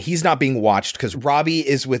off, and he's not being watched because Robbie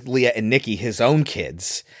is with Leah and Nikki, his own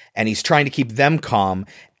kids, and he's trying to keep them calm.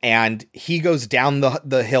 And he goes down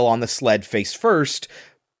the hill on the sled face first.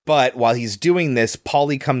 But while he's doing this,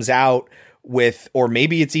 Polly comes out with, or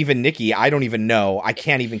maybe it's even Nikki. I don't even know. I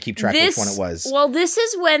can't even keep track of which one it was. Well, this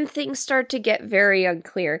is when things start to get very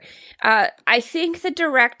unclear. I think the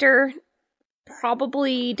director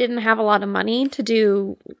probably didn't have a lot of money to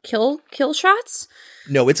do kill shots.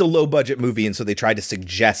 No, it's a low budget movie, and so they tried to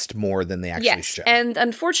suggest more than they actually show. And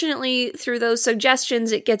unfortunately, through those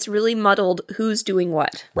suggestions, it gets really muddled who's doing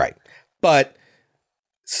what. Right. But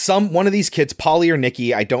one of these kids, Polly or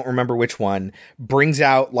Nikki, I don't remember which one, brings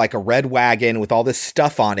out like a red wagon with all this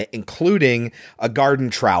stuff on it, including a garden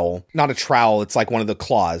trowel. Not a trowel, it's like one of the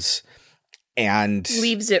claws. And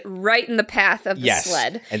leaves it right in the path of the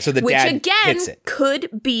sled. And so the dad hits it.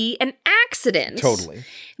 Could be an accident. Totally.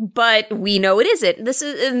 But we know it isn't. This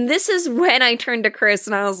is when I turned to Chris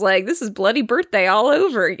and I was like, this is Bloody Birthday all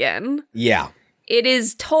over again. Yeah. It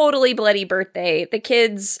is totally Bloody Birthday. The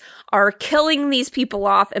kids are killing these people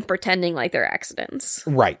off and pretending like they're accidents.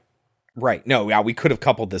 Right. No, yeah, we could have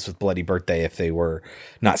coupled this with Bloody Birthday if they were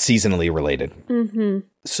not seasonally related. Mm-hmm.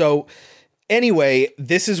 So anyway,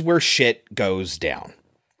 this is where shit goes down.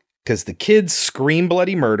 Because the kids scream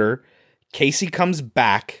bloody murder. Casey comes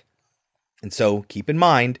back. And so keep in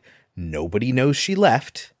mind, nobody knows she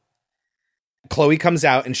left. Chloe comes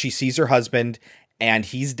out and she sees her husband and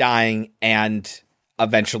he's dying, and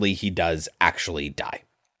eventually he does actually die.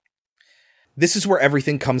 This is where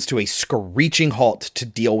everything comes to a screeching halt to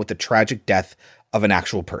deal with the tragic death of an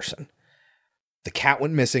actual person. The cat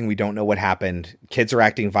went missing. We don't know what happened. Kids are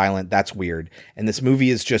acting violent. That's weird. And this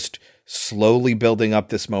movie is just slowly building up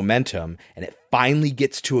this momentum, and it finally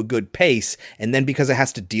gets to a good pace. And then because it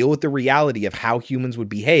has to deal with the reality of how humans would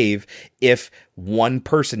behave if one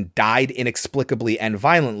person died inexplicably and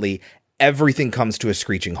violently, everything comes to a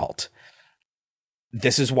screeching halt.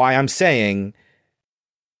 This is why I'm saying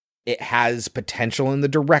it has potential in the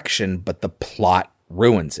direction, but the plot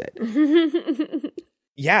ruins it.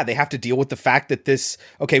 Yeah, they have to deal with the fact that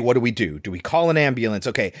okay, what do? Do we call an ambulance?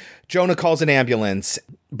 Okay, Jonah calls an ambulance,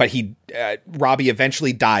 but Robbie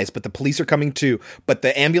eventually dies, but the police are coming too. But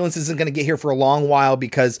the ambulance isn't going to get here for a long while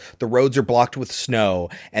because the roads are blocked with snow,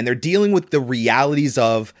 and they're dealing with the realities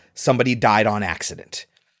of somebody died on accident.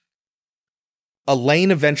 Elaine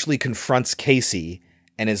eventually confronts Casey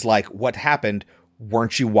and is like, what happened?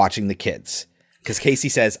 Weren't you watching the kids? Because Casey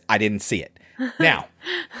says, I didn't see it. Now,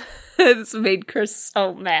 this made Chris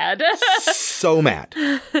so mad. So mad.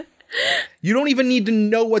 You don't even need to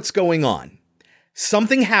know what's going on.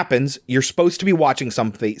 Something happens. You're supposed to be watching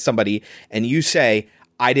somebody, and you say,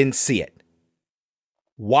 I didn't see it.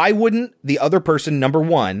 Why wouldn't the other person, number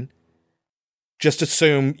one, just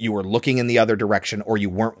assume you were looking in the other direction or you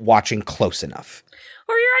weren't watching close enough?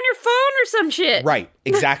 Or you're on your phone or some shit. Right.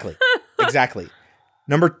 Exactly. Exactly.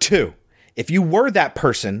 Number two, if you were that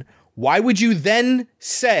person, why would you then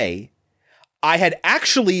say, I had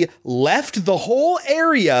actually left the whole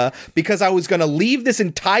area because I was going to leave this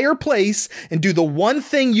entire place and do the one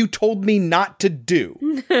thing you told me not to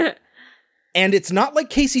do? And it's not like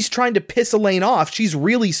Casey's trying to piss Elaine off. She's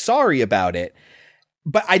really sorry about it.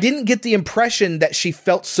 But I didn't get the impression that she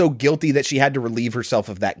felt so guilty that she had to relieve herself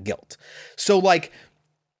of that guilt. So, like,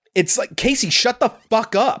 it's like, Casey, shut the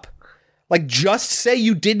fuck up. Like, just say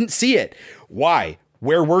you didn't see it. Why?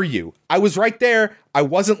 Where were you? I was right there. I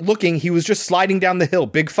wasn't looking. He was just sliding down the hill.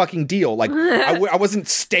 Big fucking deal. Like, I wasn't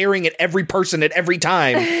staring at every person at every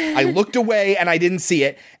time. I looked away and I didn't see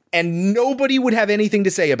it. And nobody would have anything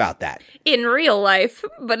to say about that. In real life,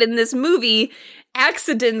 but in this movie,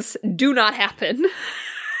 accidents do not happen.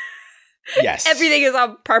 Yes. Everything is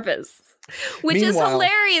on purpose. Which is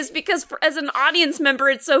hilarious because as an audience member,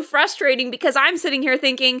 it's so frustrating because I'm sitting here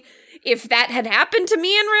thinking, if that had happened to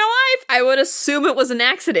me in real life, I would assume it was an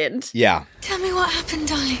accident. Yeah. Tell me what happened,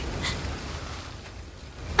 darling.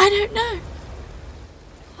 I don't know.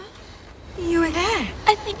 You were there.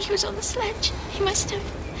 I think he was on the sledge. He must have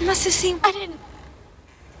seen. I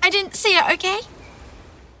didn't see it, okay?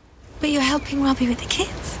 But you're helping Robbie with the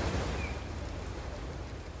kids.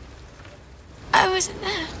 wasn't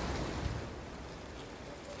there.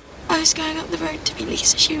 I was going up the road to meet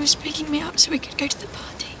Lisa. She was picking me up so we could go to the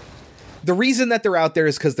party. The reason that they're out there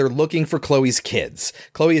is because they're looking for Chloe's kids.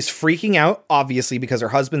 Chloe is freaking out, obviously, because her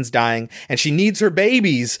husband's dying and she needs her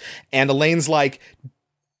babies. And Elaine's like,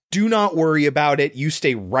 do not worry about it. You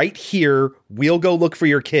stay right here. We'll go look for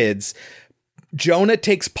your kids. Jonah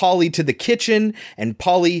takes Polly to the kitchen and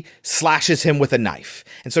Polly slashes him with a knife.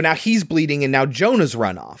 And so now he's bleeding and now Jonah's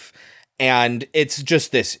run off. And it's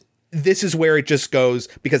just this is where it just goes,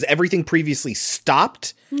 because everything previously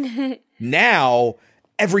stopped. Now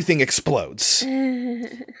everything explodes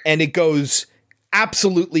and it goes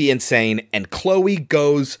absolutely insane. And Chloe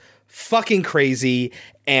goes fucking crazy.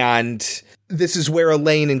 And this is where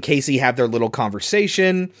Elaine and Casey have their little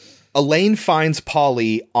conversation. Elaine finds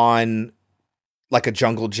Polly on like a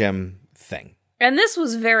jungle gym thing. And this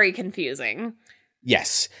was very confusing.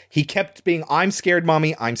 Yes. He kept being, I'm scared,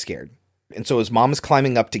 mommy, I'm scared. And so his mom is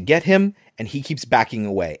climbing up to get him and he keeps backing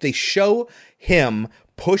away. They show him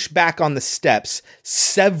push back on the steps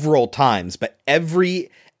several times, but every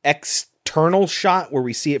external shot where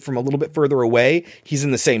we see it from a little bit further away, he's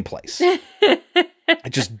in the same place.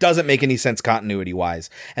 It just doesn't make any sense continuity-wise.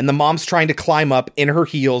 And the mom's trying to climb up in her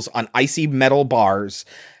heels on icy metal bars.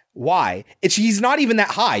 Why? He's not even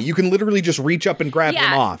that high. You can literally just reach up and grab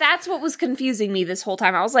him off. That's what was confusing me this whole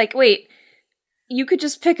time. I was like, wait, you could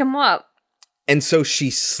just pick him up. And so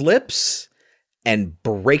she slips and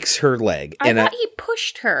breaks her leg. I thought he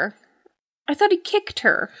pushed her. I thought he kicked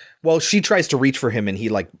her. Well, she tries to reach for him and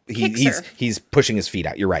he's pushing his feet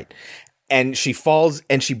out. You're right. And she falls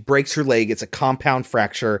and she breaks her leg. It's a compound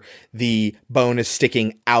fracture. The bone is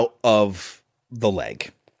sticking out of the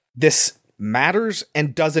leg. This matters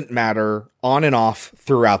and doesn't matter on and off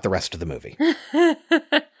throughout the rest of the movie.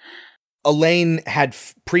 Elaine had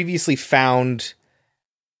previously found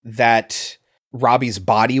that Robbie's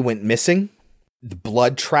body went missing. The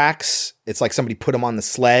blood tracks, it's like somebody put him on the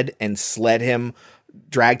sled and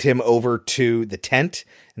dragged him over to the tent.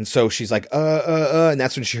 And so she's like, and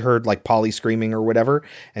that's when she heard like Polly screaming or whatever.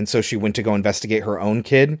 And so she went to go investigate her own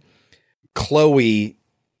kid. Chloe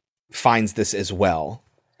finds this as well.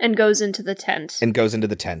 And goes into the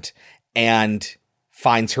tent. And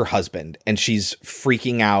finds her husband. And she's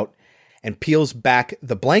freaking out and peels back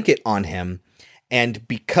the blanket on him. And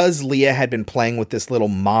because Leah had been playing with this little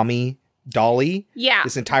mommy dolly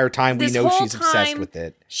this entire time, we know she's obsessed with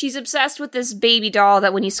it. She's obsessed with this baby doll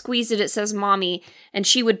that when you squeeze it, it says mommy. And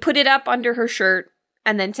she would put it up under her shirt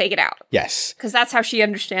and then take it out. Yes. Because that's how she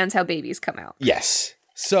understands how babies come out. Yes.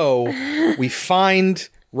 So we find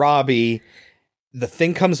Robbie. The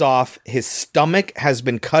thing comes off. His stomach has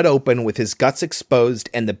been cut open with his guts exposed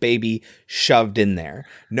and the baby shoved in there.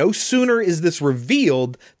 No sooner is this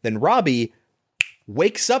revealed than Robbie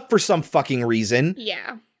wakes up for some fucking reason.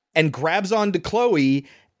 Yeah. And grabs onto Chloe,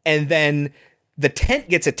 and then the tent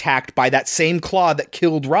gets attacked by that same claw that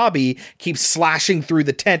killed Robbie, keeps slashing through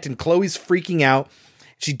the tent, and Chloe's freaking out.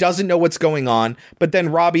 She doesn't know what's going on, but then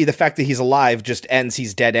Robbie, the fact that he's alive just ends,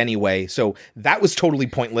 he's dead anyway, so that was totally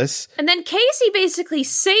pointless. And then Casey basically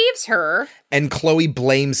saves her. And Chloe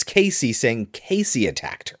blames Casey, saying Casey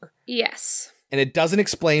attacked her. Yes. And it doesn't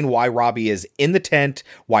explain why Robbie is in the tent,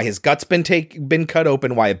 why his gut's been cut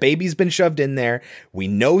open, why a baby's been shoved in there. We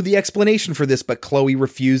know the explanation for this, but Chloe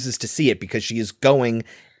refuses to see it because she is going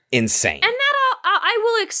insane. And that I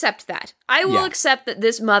will accept that. I will accept that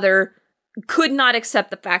this mother could not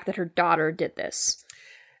accept the fact that her daughter did this.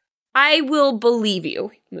 I will believe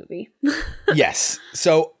you, movie. Yes.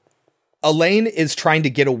 So Elaine is trying to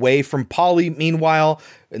get away from Polly, meanwhile,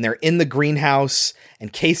 and they're in the greenhouse,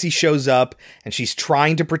 and Casey shows up, and she's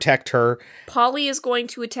trying to protect her. Polly is going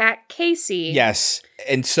to attack Casey. Yes,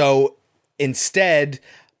 and so instead,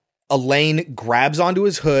 Elaine grabs onto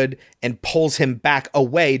his hood and pulls him back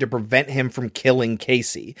away to prevent him from killing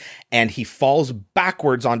Casey, and he falls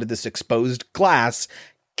backwards onto this exposed glass,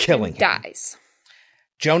 killing him. Dies.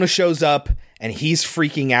 Jonah shows up, and he's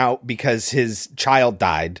freaking out because his child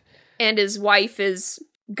died. And his wife is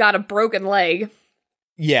got a broken leg.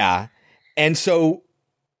 Yeah. And so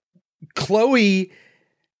Chloe,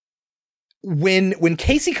 when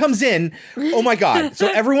Casey comes in, oh my God.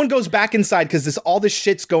 So everyone goes back inside because all this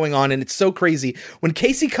shit's going on and it's so crazy. When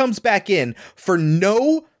Casey comes back in, for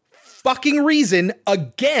no fucking reason,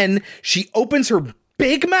 again, she opens her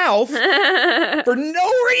big mouth for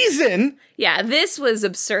no reason. Yeah, this was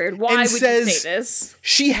absurd. Why would you say this?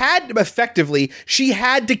 She had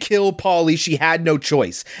to kill Polly. She had no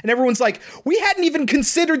choice. And everyone's like, we hadn't even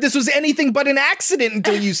considered this was anything but an accident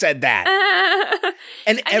until you said that.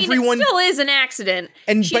 And everyone it still is an accident.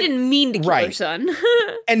 And she didn't mean to kill her son.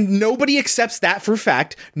 And nobody accepts that for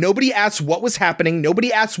fact. Nobody asks what was happening.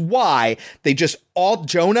 Nobody asks why. They just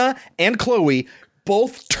Jonah and Chloe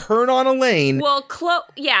both turn on Elaine. Well,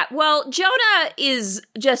 Jonah is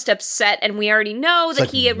just upset, and we already know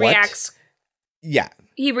that he reacts. Yeah.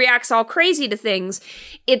 He reacts all crazy to things.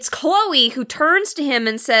 It's Chloe who turns to him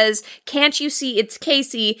and says, "Can't you see it's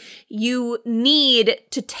Casey? You need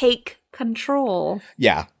to take control."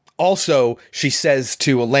 Yeah. Also, she says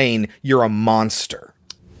to Elaine, "You're a monster."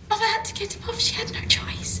 Mother had to get him off. She had no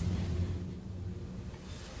choice.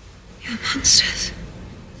 You're monsters.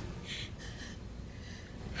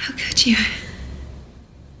 How could you?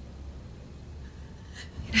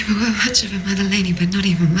 You never were much of a mother, Lainey, but not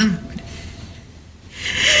even Mum would.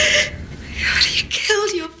 God, you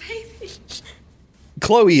killed your baby.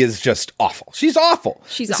 Chloe is just awful. She's awful.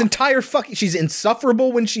 She's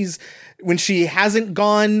insufferable when she hasn't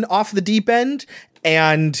gone off the deep end,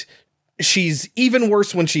 and she's even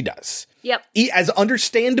worse when she does. Yep. As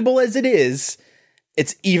understandable as it is,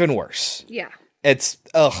 it's even worse. Yeah. It's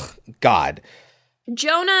God.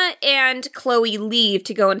 Jonah and Chloe leave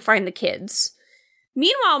to go and find the kids.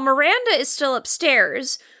 Meanwhile, Miranda is still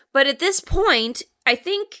upstairs, but at this point, I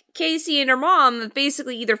think Casey and her mom have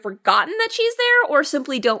basically either forgotten that she's there or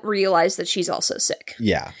simply don't realize that she's also sick.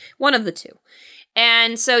 Yeah. One of the two.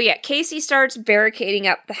 And so, Casey starts barricading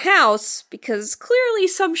up the house because clearly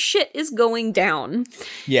some shit is going down.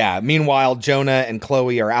 Yeah. Meanwhile, Jonah and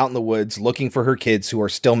Chloe are out in the woods looking for her kids who are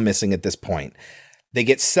still missing at this point. They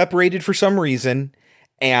get separated for some reason,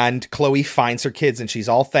 and Chloe finds her kids, and she's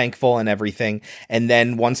all thankful and everything. And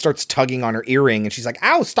then one starts tugging on her earring, and she's like,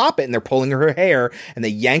 "Ow, stop it!" And they're pulling her hair, and they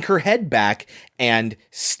yank her head back and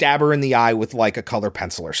stab her in the eye with like a color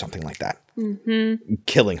pencil or something like that,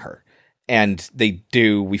 killing her. And they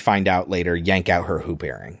do, we find out later, yank out her hoop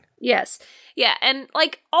earring. Yes. Yeah, and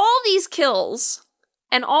like all these kills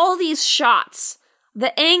and all these shots,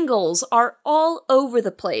 the angles are all over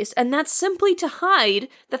the place, and that's simply to hide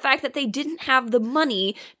the fact that they didn't have the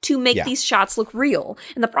money to make these shots look real.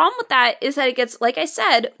 And the problem with that is that it gets, like I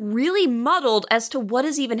said, really muddled as to what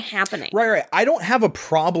is even happening. Right. I don't have a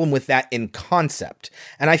problem with that in concept.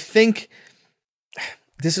 And I think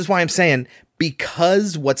this is why I'm saying,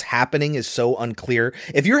 because what's happening is so unclear,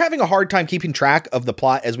 if you're having a hard time keeping track of the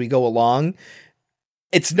plot as we go along,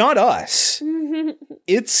 it's not us.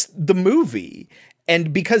 It's the movie.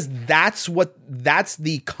 And because that's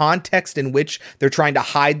the context in which they're trying to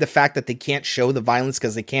hide the fact that they can't show the violence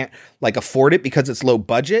because they can't afford it because it's low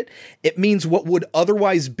budget, it means what would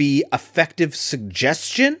otherwise be effective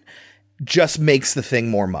suggestion just makes the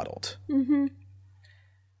thing more muddled. Mm-hmm.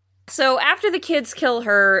 So after the kids kill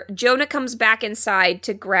her, Jonah comes back inside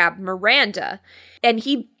to grab Miranda, and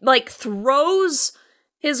he throws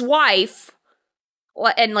his wife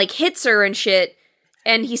and hits her and shit.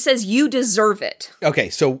 And he says, "You deserve it." Okay,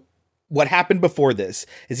 so what happened before this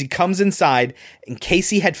is he comes inside, and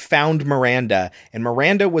Casey had found Miranda, and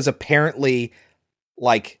Miranda was apparently,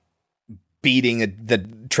 beating the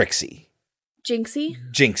Trixie.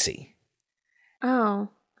 Jinxie. Oh.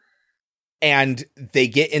 And they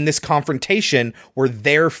get in this confrontation where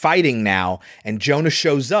they're fighting now, and Jonah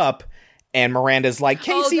shows up, and Miranda's like,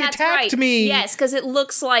 "Casey attacked me." Yes, because it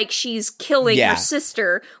looks like she's killing her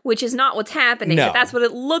sister, which is not what's happening. No. But that's what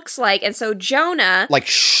it looks like. And so Jonah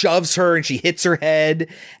shoves her, and she hits her head.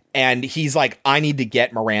 And he's like, "I need to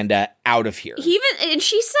get Miranda out of here." And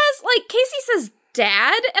she says, Casey says,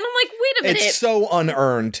 "Dad?" And I'm like, wait a minute. It's so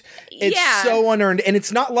unearned. It's so unearned. And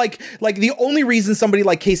it's not like the only reason somebody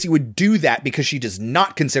like Casey would do that because she does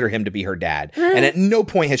not consider him to be her dad. And at no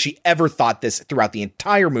point has she ever thought this throughout the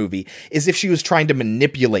entire movie is if she was trying to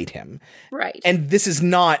manipulate him. Right. And this is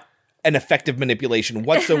not an effective manipulation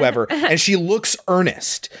whatsoever. And she looks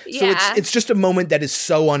earnest. So it's just a moment that is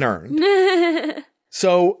so unearned.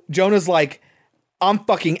 So Jonah's like, "I'm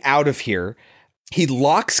fucking out of here." He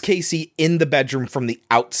locks Casey in the bedroom from the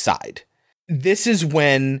outside. This is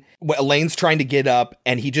when Elaine's trying to get up,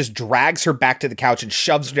 and he just drags her back to the couch and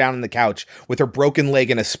shoves her down on the couch with her broken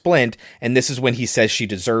leg and a splint. And this is when he says she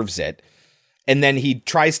deserves it. And then he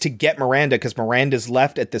tries to get Miranda because Miranda's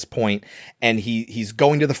left at this point, and he's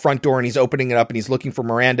going to the front door and he's opening it up and he's looking for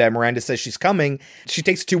Miranda. And Miranda says she's coming. She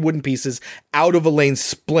takes 2 wooden pieces out of Elaine's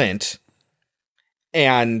splint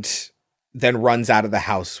and then runs out of the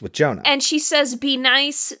house with Jonah. And she says, "Be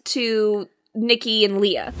nice to Nikki and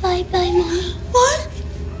Leah. Bye-bye, Mommy. What?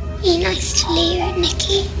 Be nice to Leah and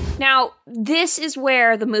Nikki. Now, this is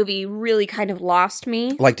where the movie really kind of lost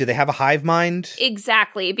me. Like, do they have a hive mind?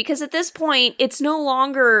 Exactly, because at this point, it's no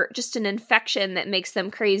longer just an infection that makes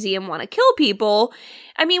them crazy and want to kill people.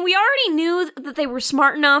 I mean, we already knew that they were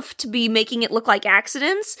smart enough to be making it look like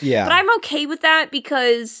accidents. Yeah. But I'm okay with that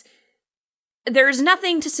because there's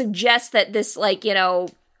nothing to suggest that this, like, you know,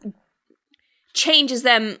 changes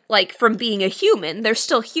them, like, from being a human. They're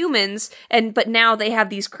still humans, but now they have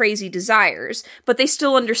these crazy desires. But they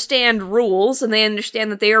still understand rules, and they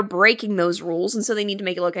understand that they are breaking those rules, and so they need to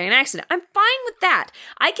make it look like an accident. I'm fine with that.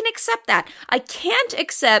 I can accept that. I can't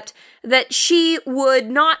accept that she would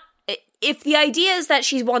not... If the idea is that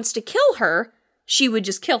she wants to kill her, she would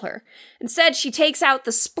just kill her. Instead, she takes out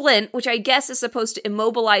the splint, which I guess is supposed to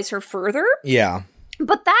immobilize her further. Yeah.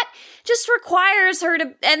 But that just requires her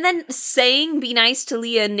to, and then saying be nice to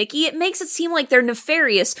Leah and Nikki, it makes it seem like they're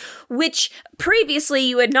nefarious, which previously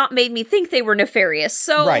you had not made me think they were nefarious.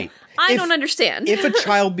 So right. I don't understand. If a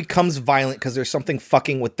child becomes violent because there's something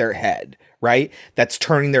fucking with their head, right, that's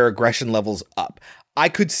turning their aggression levels up, I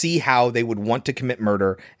could see how they would want to commit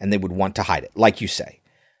murder and they would want to hide it, like you say.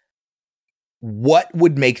 What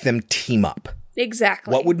would make them team up?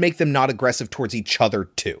 Exactly. What would make them not aggressive towards each other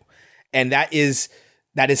too? And that is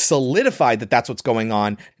solidified that that's what's going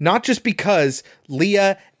on, not just because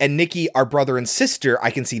Leah and Nikki are brother and sister.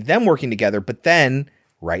 I can see them working together, but then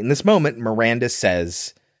right in this moment, Miranda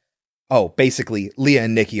says, oh, basically Leah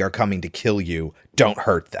and Nikki are coming to kill you. Don't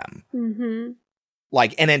hurt them. Mm-hmm.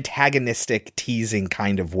 Like an antagonistic teasing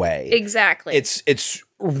kind of way. Exactly. It's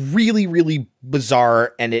really, really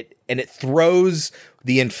bizarre, and it throws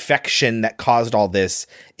the infection that caused all this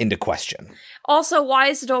into question. Also, why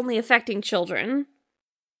is it only affecting children?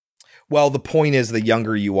 Well, the point is the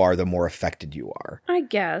younger you are, the more affected you are. I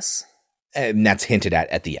guess. And that's hinted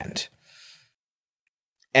at the end.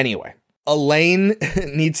 Anyway, Elaine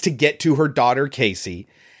needs to get to her daughter, Casey.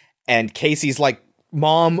 And Casey's like,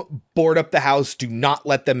 Mom, board up the house. Do not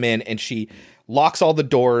let them in. And she locks all the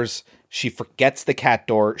doors. She forgets the cat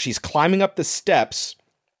door. She's climbing up the steps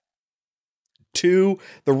to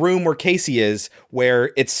the room where Casey is,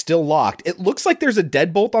 where it's still locked. It looks like there's a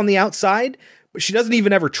deadbolt on the outside, but she doesn't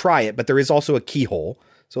even ever try it. But there is also a keyhole.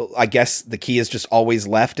 So I guess the key is just always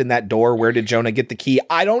left in that door. Where did Jonah get the key?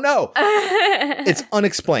 I don't know. It's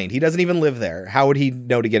unexplained. He doesn't even live there. How would he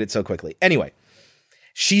know to get it so quickly? Anyway,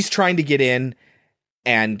 she's trying to get in,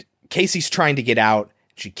 and Casey's trying to get out.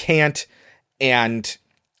 She can't. And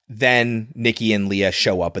then Nikki and Leah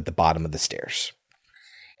show up at the bottom of the stairs.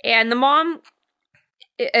 And the mom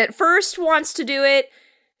at first wants to do it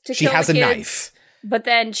to she kill has the a kids, knife. But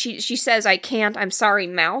then she says, I can't, I'm sorry,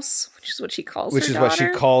 mouse, which is what she calls Which her is daughter. what she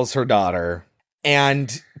calls her daughter.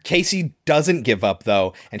 And Casey doesn't give up,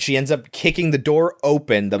 though, and she ends up kicking the door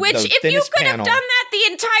open. Which, if you could have done that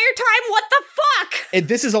the entire time, what the fuck?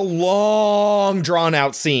 This is a long,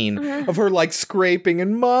 drawn-out scene of her, like, scraping,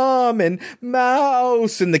 and Mom, and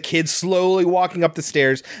Mouse, and the kids slowly walking up the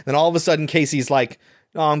stairs. Then all of a sudden, Casey's like,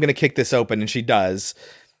 oh, I'm going to kick this open, and she does.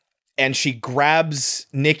 And she grabs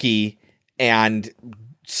Nikki and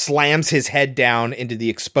slams his head down into the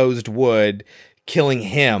exposed wood, killing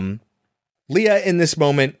him. Leah, in this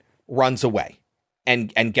moment, runs away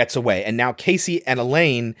and gets away. And now Casey and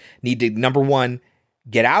Elaine need to, number one,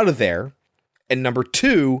 get out of there, and number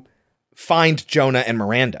two, find Jonah and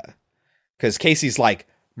Miranda. Because Casey's like,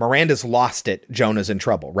 Miranda's lost it, Jonah's in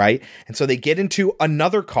trouble, right? And so they get into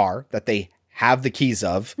another car that they have the keys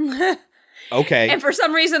of. Okay. And for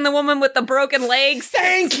some reason, the woman with the broken legs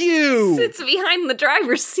Thank you! sits behind the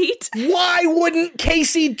driver's seat. Why wouldn't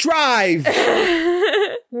Casey drive?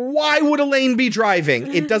 Why would Elaine be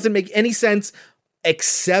driving? It doesn't make any sense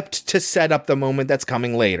except to set up the moment that's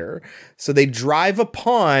coming later. So they drive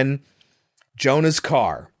upon Jonah's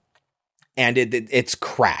car, and it's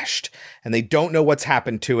crashed, and they don't know what's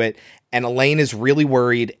happened to it. And Elaine is really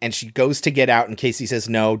worried, and she goes to get out, and Casey says,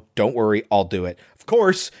 no, don't worry, I'll do it. Of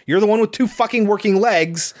course, you're the one with two fucking working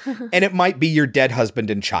legs, and it might be your dead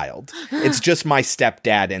husband and child. It's just my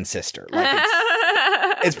stepdad and sister. Like,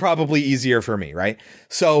 it's probably easier for me, right?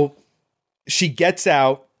 So she gets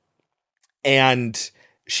out, and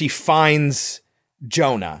she finds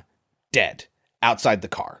Jonah dead outside the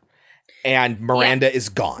car. And Miranda is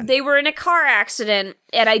gone. They were in a car accident,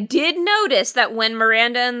 and I did notice that when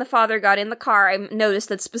Miranda and the father got in the car, I noticed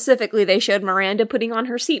that specifically they showed Miranda putting on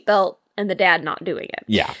her seatbelt and the dad not doing it.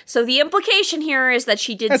 Yeah. So the implication here is that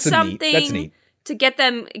she did something That's neat. to get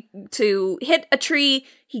them to hit a tree.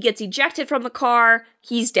 He gets ejected from the car.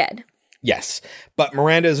 He's dead. Yes. But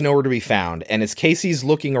Miranda is nowhere to be found. And as Casey's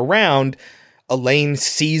looking around, Elaine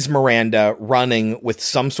sees Miranda running with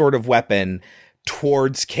some sort of weapon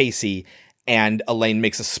towards Casey, and Elaine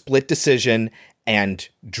makes a split decision and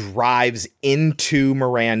drives into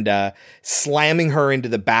Miranda, slamming her into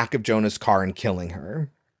the back of Jonah's car and killing her.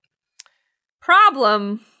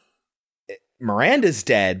 Problem. Miranda's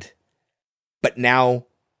dead, but now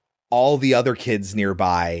all the other kids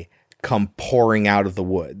nearby come pouring out of the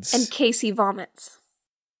woods. And Casey vomits.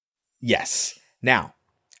 Yes. Now,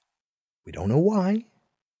 we don't know why.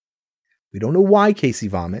 We don't know why Casey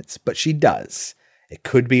vomits, but she does. It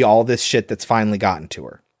could be all this shit that's finally gotten to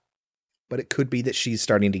her. But it could be that she's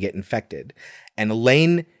starting to get infected. And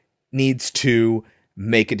Elaine needs to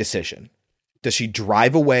make a decision. Does she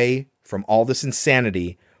drive away from all this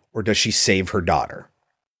insanity, or does she save her daughter?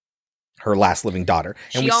 Her last living daughter.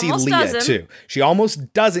 And we see Leah too. She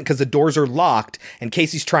almost doesn't because the doors are locked and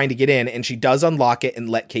Casey's trying to get in, and she does unlock it and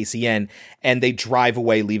let Casey in, and they drive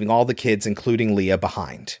away, leaving all the kids, including Leah,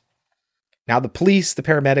 behind. Now the police, the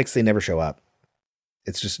paramedics, they never show up.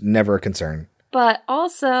 It's just never a concern. But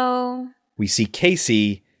also, we see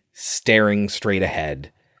Casey staring straight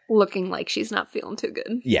ahead. Looking like she's not feeling too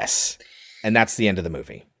good. Yes. And that's the end of the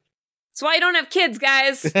movie. That's why you don't have kids,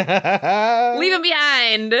 guys. Leave them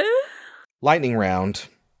behind. Lightning round.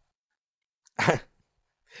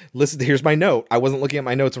 Listen, here's my note. I wasn't looking at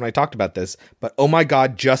my notes when I talked about this, but oh my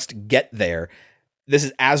God, just get there. This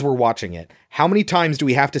is as we're watching it. How many times do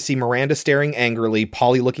we have to see Miranda staring angrily,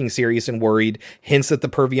 Polly looking serious and worried, hints that the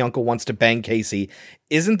pervy uncle wants to bang Casey?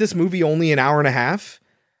 Isn't this movie only an hour and a half?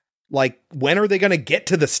 Like, when are they going to get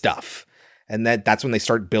to the stuff? And that's when they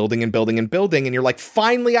start building and building and building. And you're like,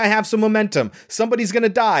 finally, I have some momentum. Somebody's going to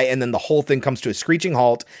die. And then the whole thing comes to a screeching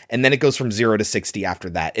halt. And then it goes from 0 to 60 after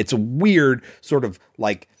that. It's a weird sort of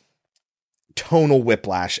like tonal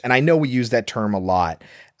whiplash. And I know we use that term a lot.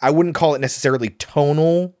 I wouldn't call it necessarily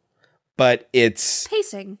tonal, but it's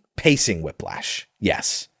pacing whiplash.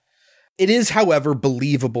 Yes. It is, however,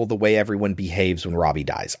 believable the way everyone behaves when Robbie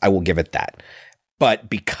dies. I will give it that.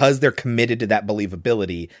 But because they're committed to that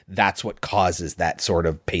believability, that's what causes that sort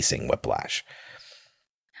of pacing whiplash.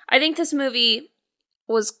 I think this movie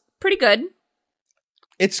was pretty good.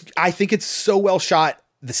 I think it's so well shot.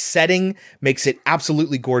 The setting makes it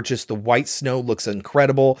absolutely gorgeous. The white snow looks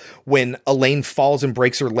incredible. When Elaine falls and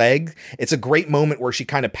breaks her leg, it's a great moment where she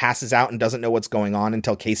kind of passes out and doesn't know what's going on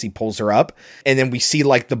until Casey pulls her up. And then we see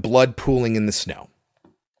like the blood pooling in the snow.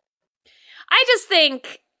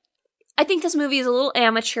 I think this movie is a little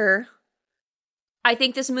amateur. I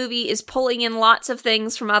think this movie is pulling in lots of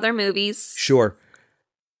things from other movies. Sure.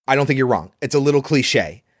 I don't think you're wrong. It's a little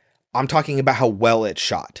cliche. I'm talking about how well it's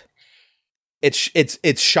shot.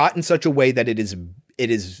 It's shot in such a way that it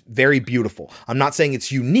is very beautiful. I'm not saying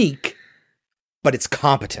it's unique, but it's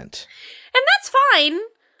competent. And that's fine.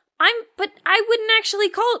 But I wouldn't actually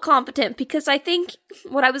call it competent, because I think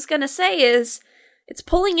what I was going to say is it's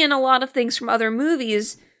pulling in a lot of things from other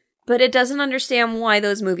movies, but it doesn't understand why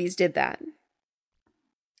those movies did that.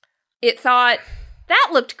 It thought, that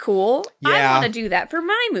looked cool. Yeah. I want to do that for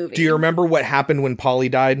my movie. Do you remember what happened when Polly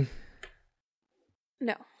died?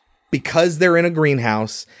 No. Because they're in a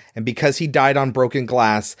greenhouse, and because he died on broken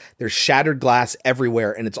glass, there's shattered glass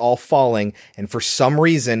everywhere, and it's all falling, and for some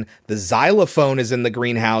reason, the xylophone is in the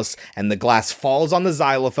greenhouse, and the glass falls on the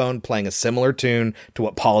xylophone, playing a similar tune to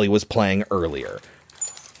what Polly was playing earlier.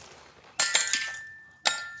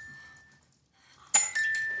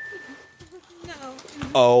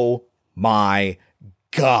 Oh my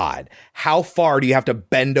God. How far do you have to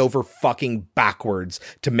bend over fucking backwards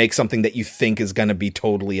to make something that you think is going to be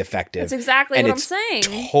totally effective? That's exactly what I'm saying.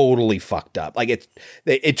 Totally fucked up. Like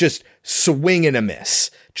it just swing and a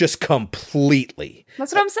miss. Just completely.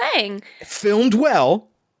 That's what I'm saying. Filmed well,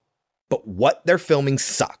 but what they're filming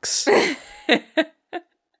sucks.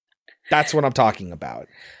 That's what I'm talking about.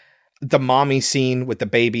 The mommy scene with the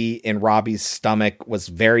baby in Robbie's stomach was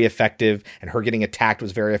very effective, and her getting attacked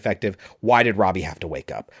was very effective. Why did Robbie have to wake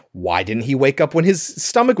up? Why didn't he wake up when his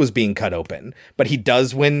stomach was being cut open? But he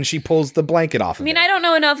does when she pulls the blanket off of it. I don't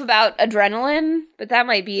know enough about adrenaline, but that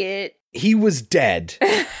might be it. He was dead.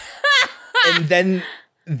 And then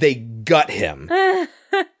they gut him.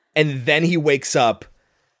 And then he wakes up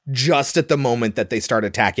just at the moment that they start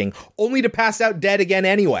attacking, only to pass out dead again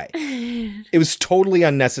anyway. It was totally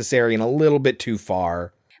unnecessary and a little bit too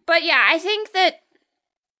far. But yeah, I think that,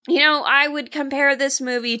 I would compare this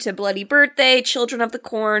movie to Bloody Birthday, Children of the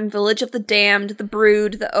Corn, Village of the Damned, The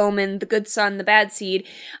Brood, The Omen, The Good Son, The Bad Seed.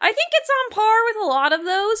 I think it's on par with a lot of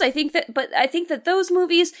those. I think that those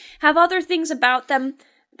movies have other things about them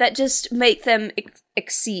that just make them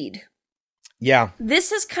exceed. Yeah.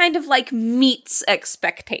 This is kind of like meets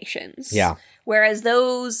expectations. Yeah. Whereas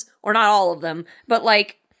those, or not all of them, but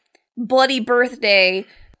like Bloody Birthday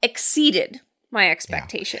exceeded my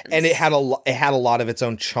expectations. And it had a lot of its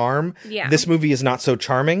own charm. Yeah. This movie is not so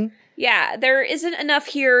charming. Yeah, there isn't enough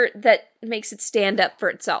here that makes it stand up for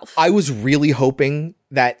itself. I was really hoping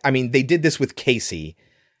that, I mean, they did this with Casey,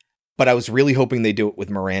 but I was really hoping they do it with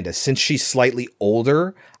Miranda. Since she's slightly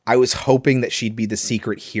older, I was hoping that she'd be the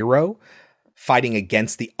secret hero fighting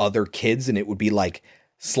against the other kids, and it would be like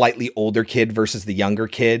slightly older kid versus the younger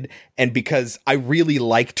kid. And because I really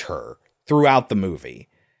liked her throughout the movie,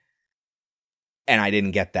 and I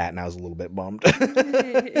didn't get that, and I was a little bit bummed.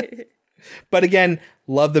 But again,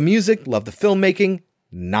 love the music, love the filmmaking,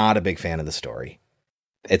 not a big fan of the story.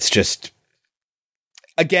 It's just,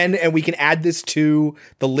 again, and we can add this to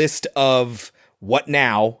the list of what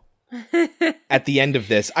now at the end of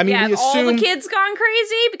this. I mean, we assume all the kids gone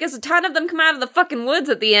crazy because a ton of them come out of the fucking woods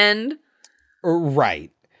at the end.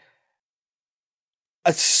 Right.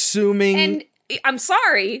 Assuming... And I'm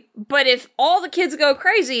sorry, but if all the kids go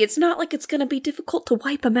crazy, it's not like it's going to be difficult to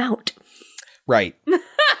wipe them out. Right.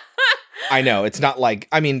 I know. It's not like,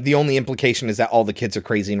 I mean, the only implication is that all the kids are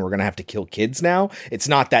crazy and we're going to have to kill kids now. It's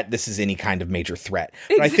not that this is any kind of major threat.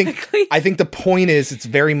 But Exactly. I think the point is it's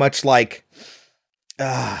very much like,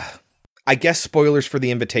 I guess spoilers for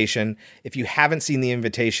The Invitation. If you haven't seen The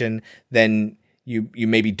Invitation, then you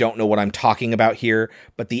maybe don't know what I'm talking about here.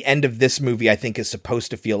 But the end of this movie, I think, is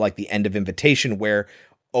supposed to feel like the end of Invitation, where,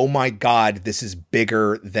 oh my God, this is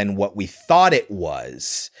bigger than what we thought it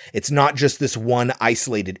was. It's not just this one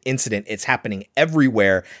isolated incident. It's happening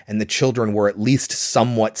everywhere, and the children were at least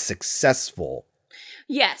somewhat successful.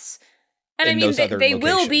 Yes. And I in mean, those other they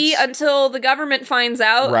will be until the government finds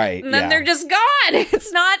out. Right, And then yeah. they're just gone.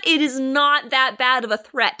 It is not that bad of a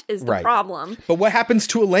threat is the Right. problem. But what happens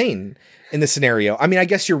to Elaine in this scenario? I mean, I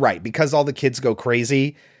guess you're right. Because all the kids go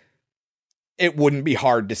crazy, it wouldn't be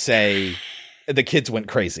hard to say the kids went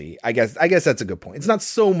crazy. I guess that's a good point. It's not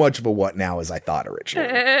so much of a what now as I thought originally.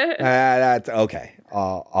 That's okay.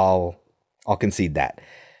 I'll concede that.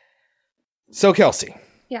 So, Kelsey.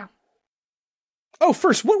 Yeah. Oh,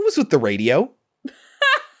 first, what was with the radio?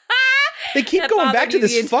 They keep That going back to bothered you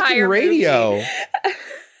this the fucking entire radio. movie.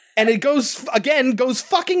 And it goes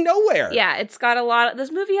fucking nowhere. Yeah, it's got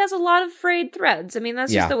this movie has a lot of frayed threads. I mean,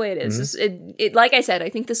 that's Yeah. just the way it is. Mhm. It like I said, I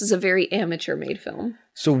think this is a very amateur made film.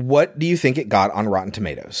 So what do you think it got on Rotten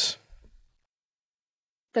Tomatoes?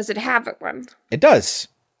 Does it have one? It does.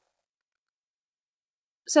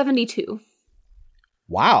 72.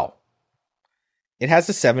 Wow. It has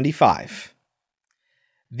a 75.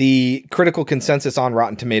 The critical consensus on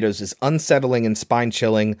Rotten Tomatoes is unsettling and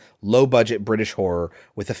spine-chilling, low-budget British horror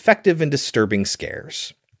with effective and disturbing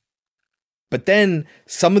scares. But then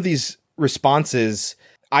some of these responses,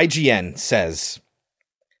 IGN says,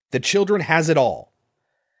 the children has it all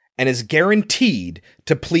and is guaranteed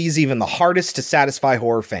to please even the hardest to satisfy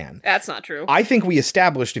horror fan. That's not true. I think we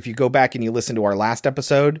established, if you go back and you listen to our last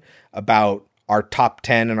episode about our top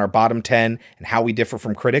 10 and our bottom 10 and how we differ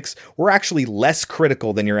from critics, we're actually less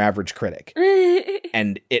critical than your average critic.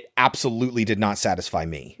 And it absolutely did not satisfy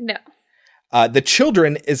me. No. The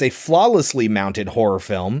Children is a flawlessly mounted horror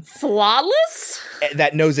film. Flawless?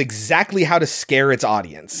 That knows exactly how to scare its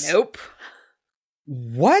audience. Nope.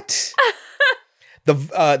 What?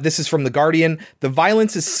 This is from The Guardian. The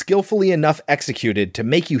violence is skillfully enough executed to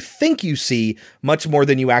make you think you see much more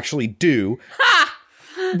than you actually do. Ha!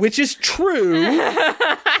 Which is true,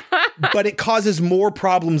 but it causes more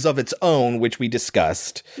problems of its own, which we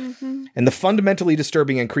discussed. Mm-hmm. And the fundamentally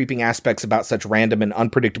disturbing and creeping aspects about such random and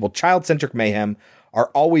unpredictable child-centric mayhem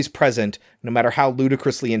are always present, no matter how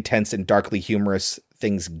ludicrously intense and darkly humorous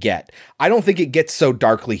things get. I don't think it gets so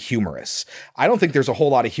darkly humorous. I don't think there's a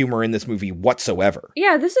whole lot of humor in this movie whatsoever.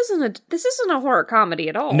 Yeah, this isn't a horror comedy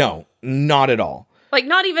at all. No, not at all. Like,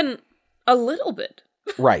 not even a little bit.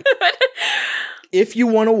 Right. If you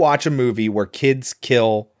want to watch a movie where kids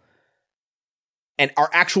kill and are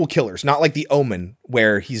actual killers, not like The Omen,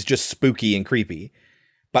 where he's just spooky and creepy,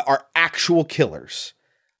 but are actual killers,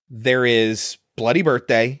 there is Bloody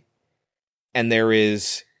Birthday and there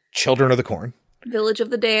is Children of the Corn. Village of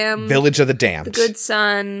the Damned. Village of the Damned. The Good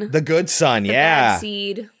Son. The Good Son, yeah. The Bad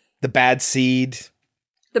Seed. The Bad Seed.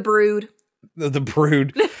 The Brood. The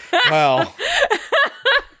Brood. Well...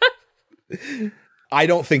 I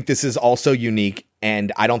don't think this is also unique,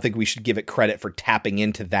 and I don't think we should give it credit for tapping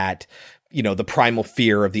into that, the primal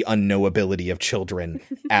fear of the unknowability of children,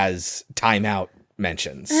 as Time Out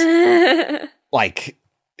mentions. Like,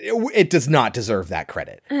 it does not deserve that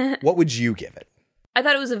credit. What would you give it? I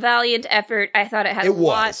thought it was a valiant effort. I thought it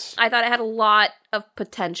had a lot of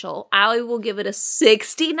potential. I will give it a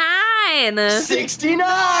 69.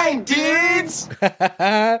 69, dudes!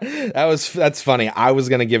 That's funny. I was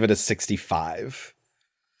going to give it a 65.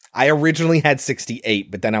 I originally had 68,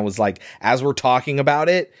 but then I was like, as we're talking about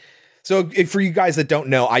it. So for you guys that don't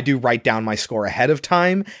know, I do write down my score ahead of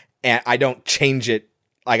time, and I don't change it.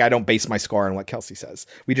 Like, I don't base my score on what Kelsey says.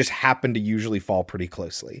 We just happen to usually fall pretty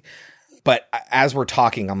closely. But as we're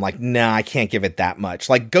talking, I'm like, nah, I can't give it that much.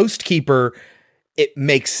 Like Ghost Keeper, it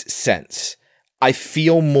makes sense. I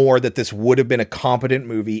feel more that this would have been a competent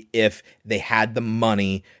movie if they had the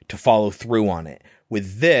money to follow through on it.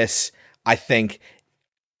 With this, I think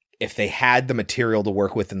if they had the material to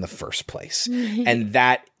work with in the first place. And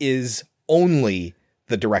that is only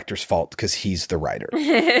the director's fault because he's the writer.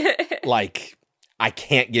 Like, I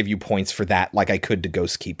can't give you points for that like I could to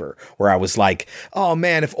Ghost Keeper, where I was like, oh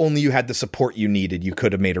man, if only you had the support you needed, you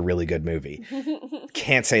could have made a really good movie.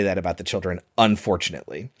 Can't say that about The Children,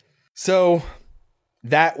 unfortunately. So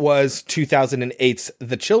that was 2008's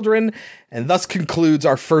The Children, and thus concludes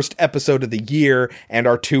our first episode of the year and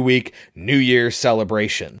our 2-week New Year's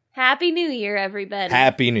celebration. Happy New Year, everybody.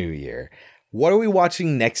 Happy New Year. What are we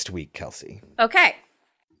watching next week, Kelsey? Okay.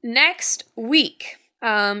 Next week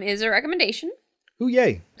is a recommendation. Ooh,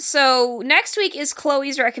 yay. So next week is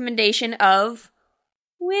Chloe's recommendation of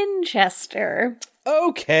Winchester.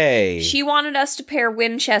 Okay. She wanted us to pair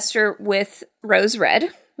Winchester with Rose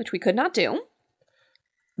Red, which we could not do.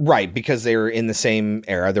 Right, because they're in the same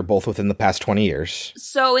era. They're both within the past 20 years.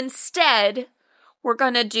 So instead, we're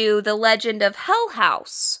going to do The Legend of Hell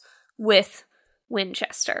House with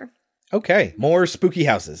Winchester. Okay, more spooky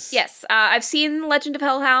houses. Yes, I've seen Legend of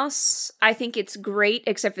Hell House. I think it's great,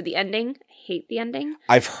 except for the ending. I hate the ending.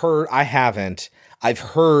 I've heard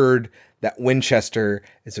that Winchester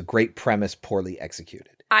is a great premise, poorly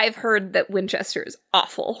executed. I've heard that Winchester is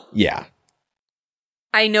awful. Yeah.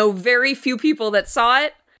 I know very few people that saw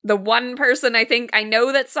it. The one person I think I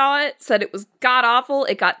know that saw it said it was god-awful.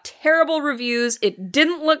 It got terrible reviews. It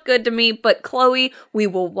didn't look good to me, but Chloe, we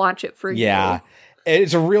will watch it for you. Yeah.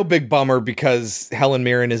 It's a real big bummer because Helen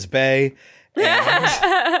Mirren is bae,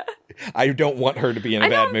 and I don't want her to be in a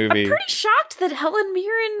bad movie. I'm pretty shocked that Helen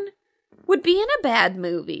Mirren would be in a bad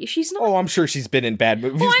movie. She's not. Oh, I'm sure she's been in bad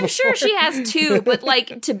movies. Well, I'm before. sure she has too, but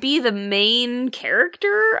like to be the main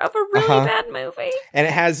character of a really bad movie. And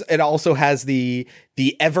it also has the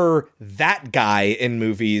ever that guy in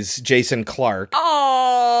movies, Jason Clarke.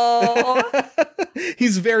 Oh.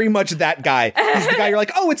 He's very much that guy. He's the guy you're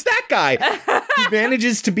like, oh, it's that guy. He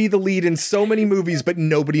manages to be the lead in so many movies, but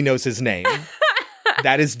nobody knows his name.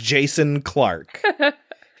 That is Jason Clarke.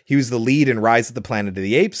 He was the lead in Rise of the Planet of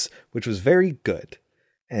the Apes, which was very good.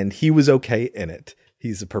 And he was okay in it.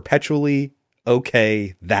 He's a perpetually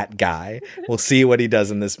okay that guy. We'll see what he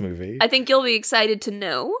does in this movie. I think you'll be excited to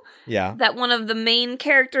know that one of the main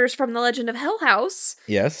characters from The Legend of Hell House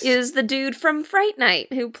is the dude from Fright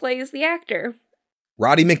Night who plays the actor.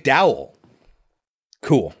 Roddy McDowall.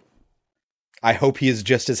 Cool. I hope he is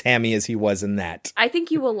just as hammy as he was in that. I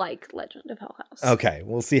think you will like Legend of Hell House. Okay,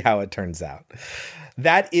 we'll see how it turns out.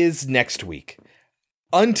 That is next week.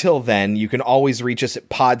 Until then, you can always reach us at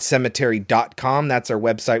podcemetery.com. That's our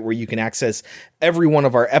website where you can access every one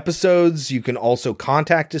of our episodes. You can also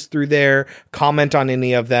contact us through there, comment on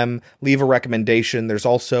any of them, leave a recommendation. There's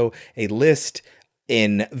also a list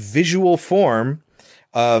in visual form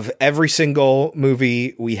of every single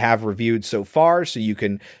movie we have reviewed so far, so you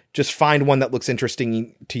can just find one that looks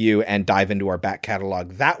interesting to you and dive into our back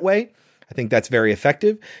catalog that way. I think that's very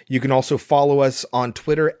effective. You can also follow us on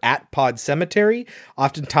Twitter at podcemetery.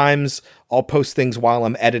 Oftentimes, I'll post things while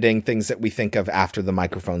I'm editing, things that we think of after the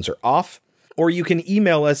microphones are off. Or you can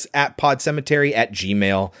email us at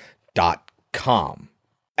podcemetery@gmail.com.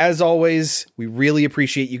 As always, we really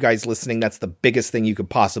appreciate you guys listening. That's the biggest thing you could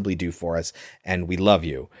possibly do for us, and we love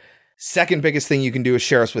you. Second biggest thing you can do is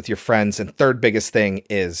share us with your friends, and third biggest thing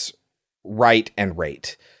is write and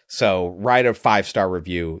rate. So write a 5-star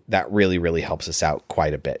review. That really, really helps us out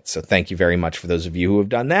quite a bit. So thank you very much for those of you who have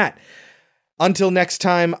done that. Until next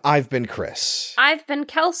time, I've been Chris. I've been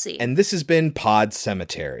Kelsey. And this has been Pod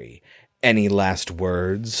Cemetery. Any last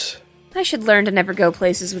words? I should learn to never go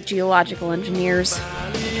places with geological engineers.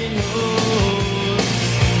 I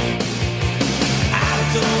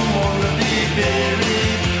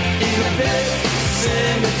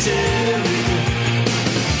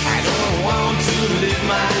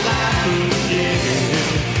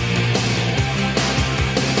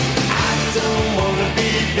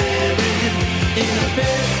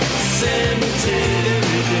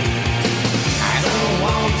don't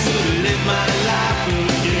want to live my life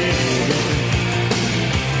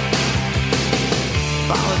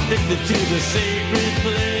fall addicted to the sacred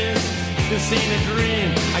place. This ain't a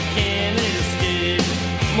dream, I can't escape.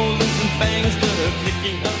 Molars and fangs that are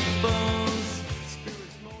picking up bones.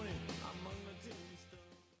 Spirits moaning among the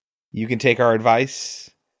tombstones. You can take our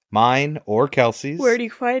advice, mine or Kelsey's. Where do you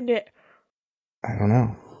find it? I don't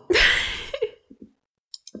know.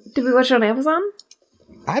 Did we watch it on Amazon?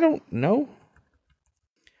 I don't know.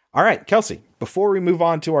 All right, Kelsey, before we move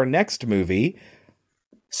on to our next movie,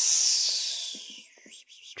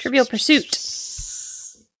 Trivial Pursuit.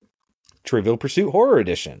 Trivial Pursuit Horror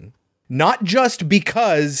Edition. Not just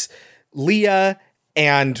because Leah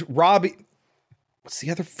and Robbie... What's the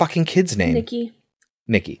other fucking kid's name?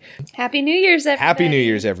 Nikki. Happy New Year's, everybody. Happy New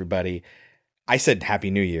Year's, everybody. I said Happy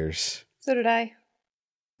New Year's. So did I.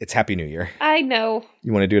 It's Happy New Year. I know.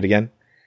 You want to do it again?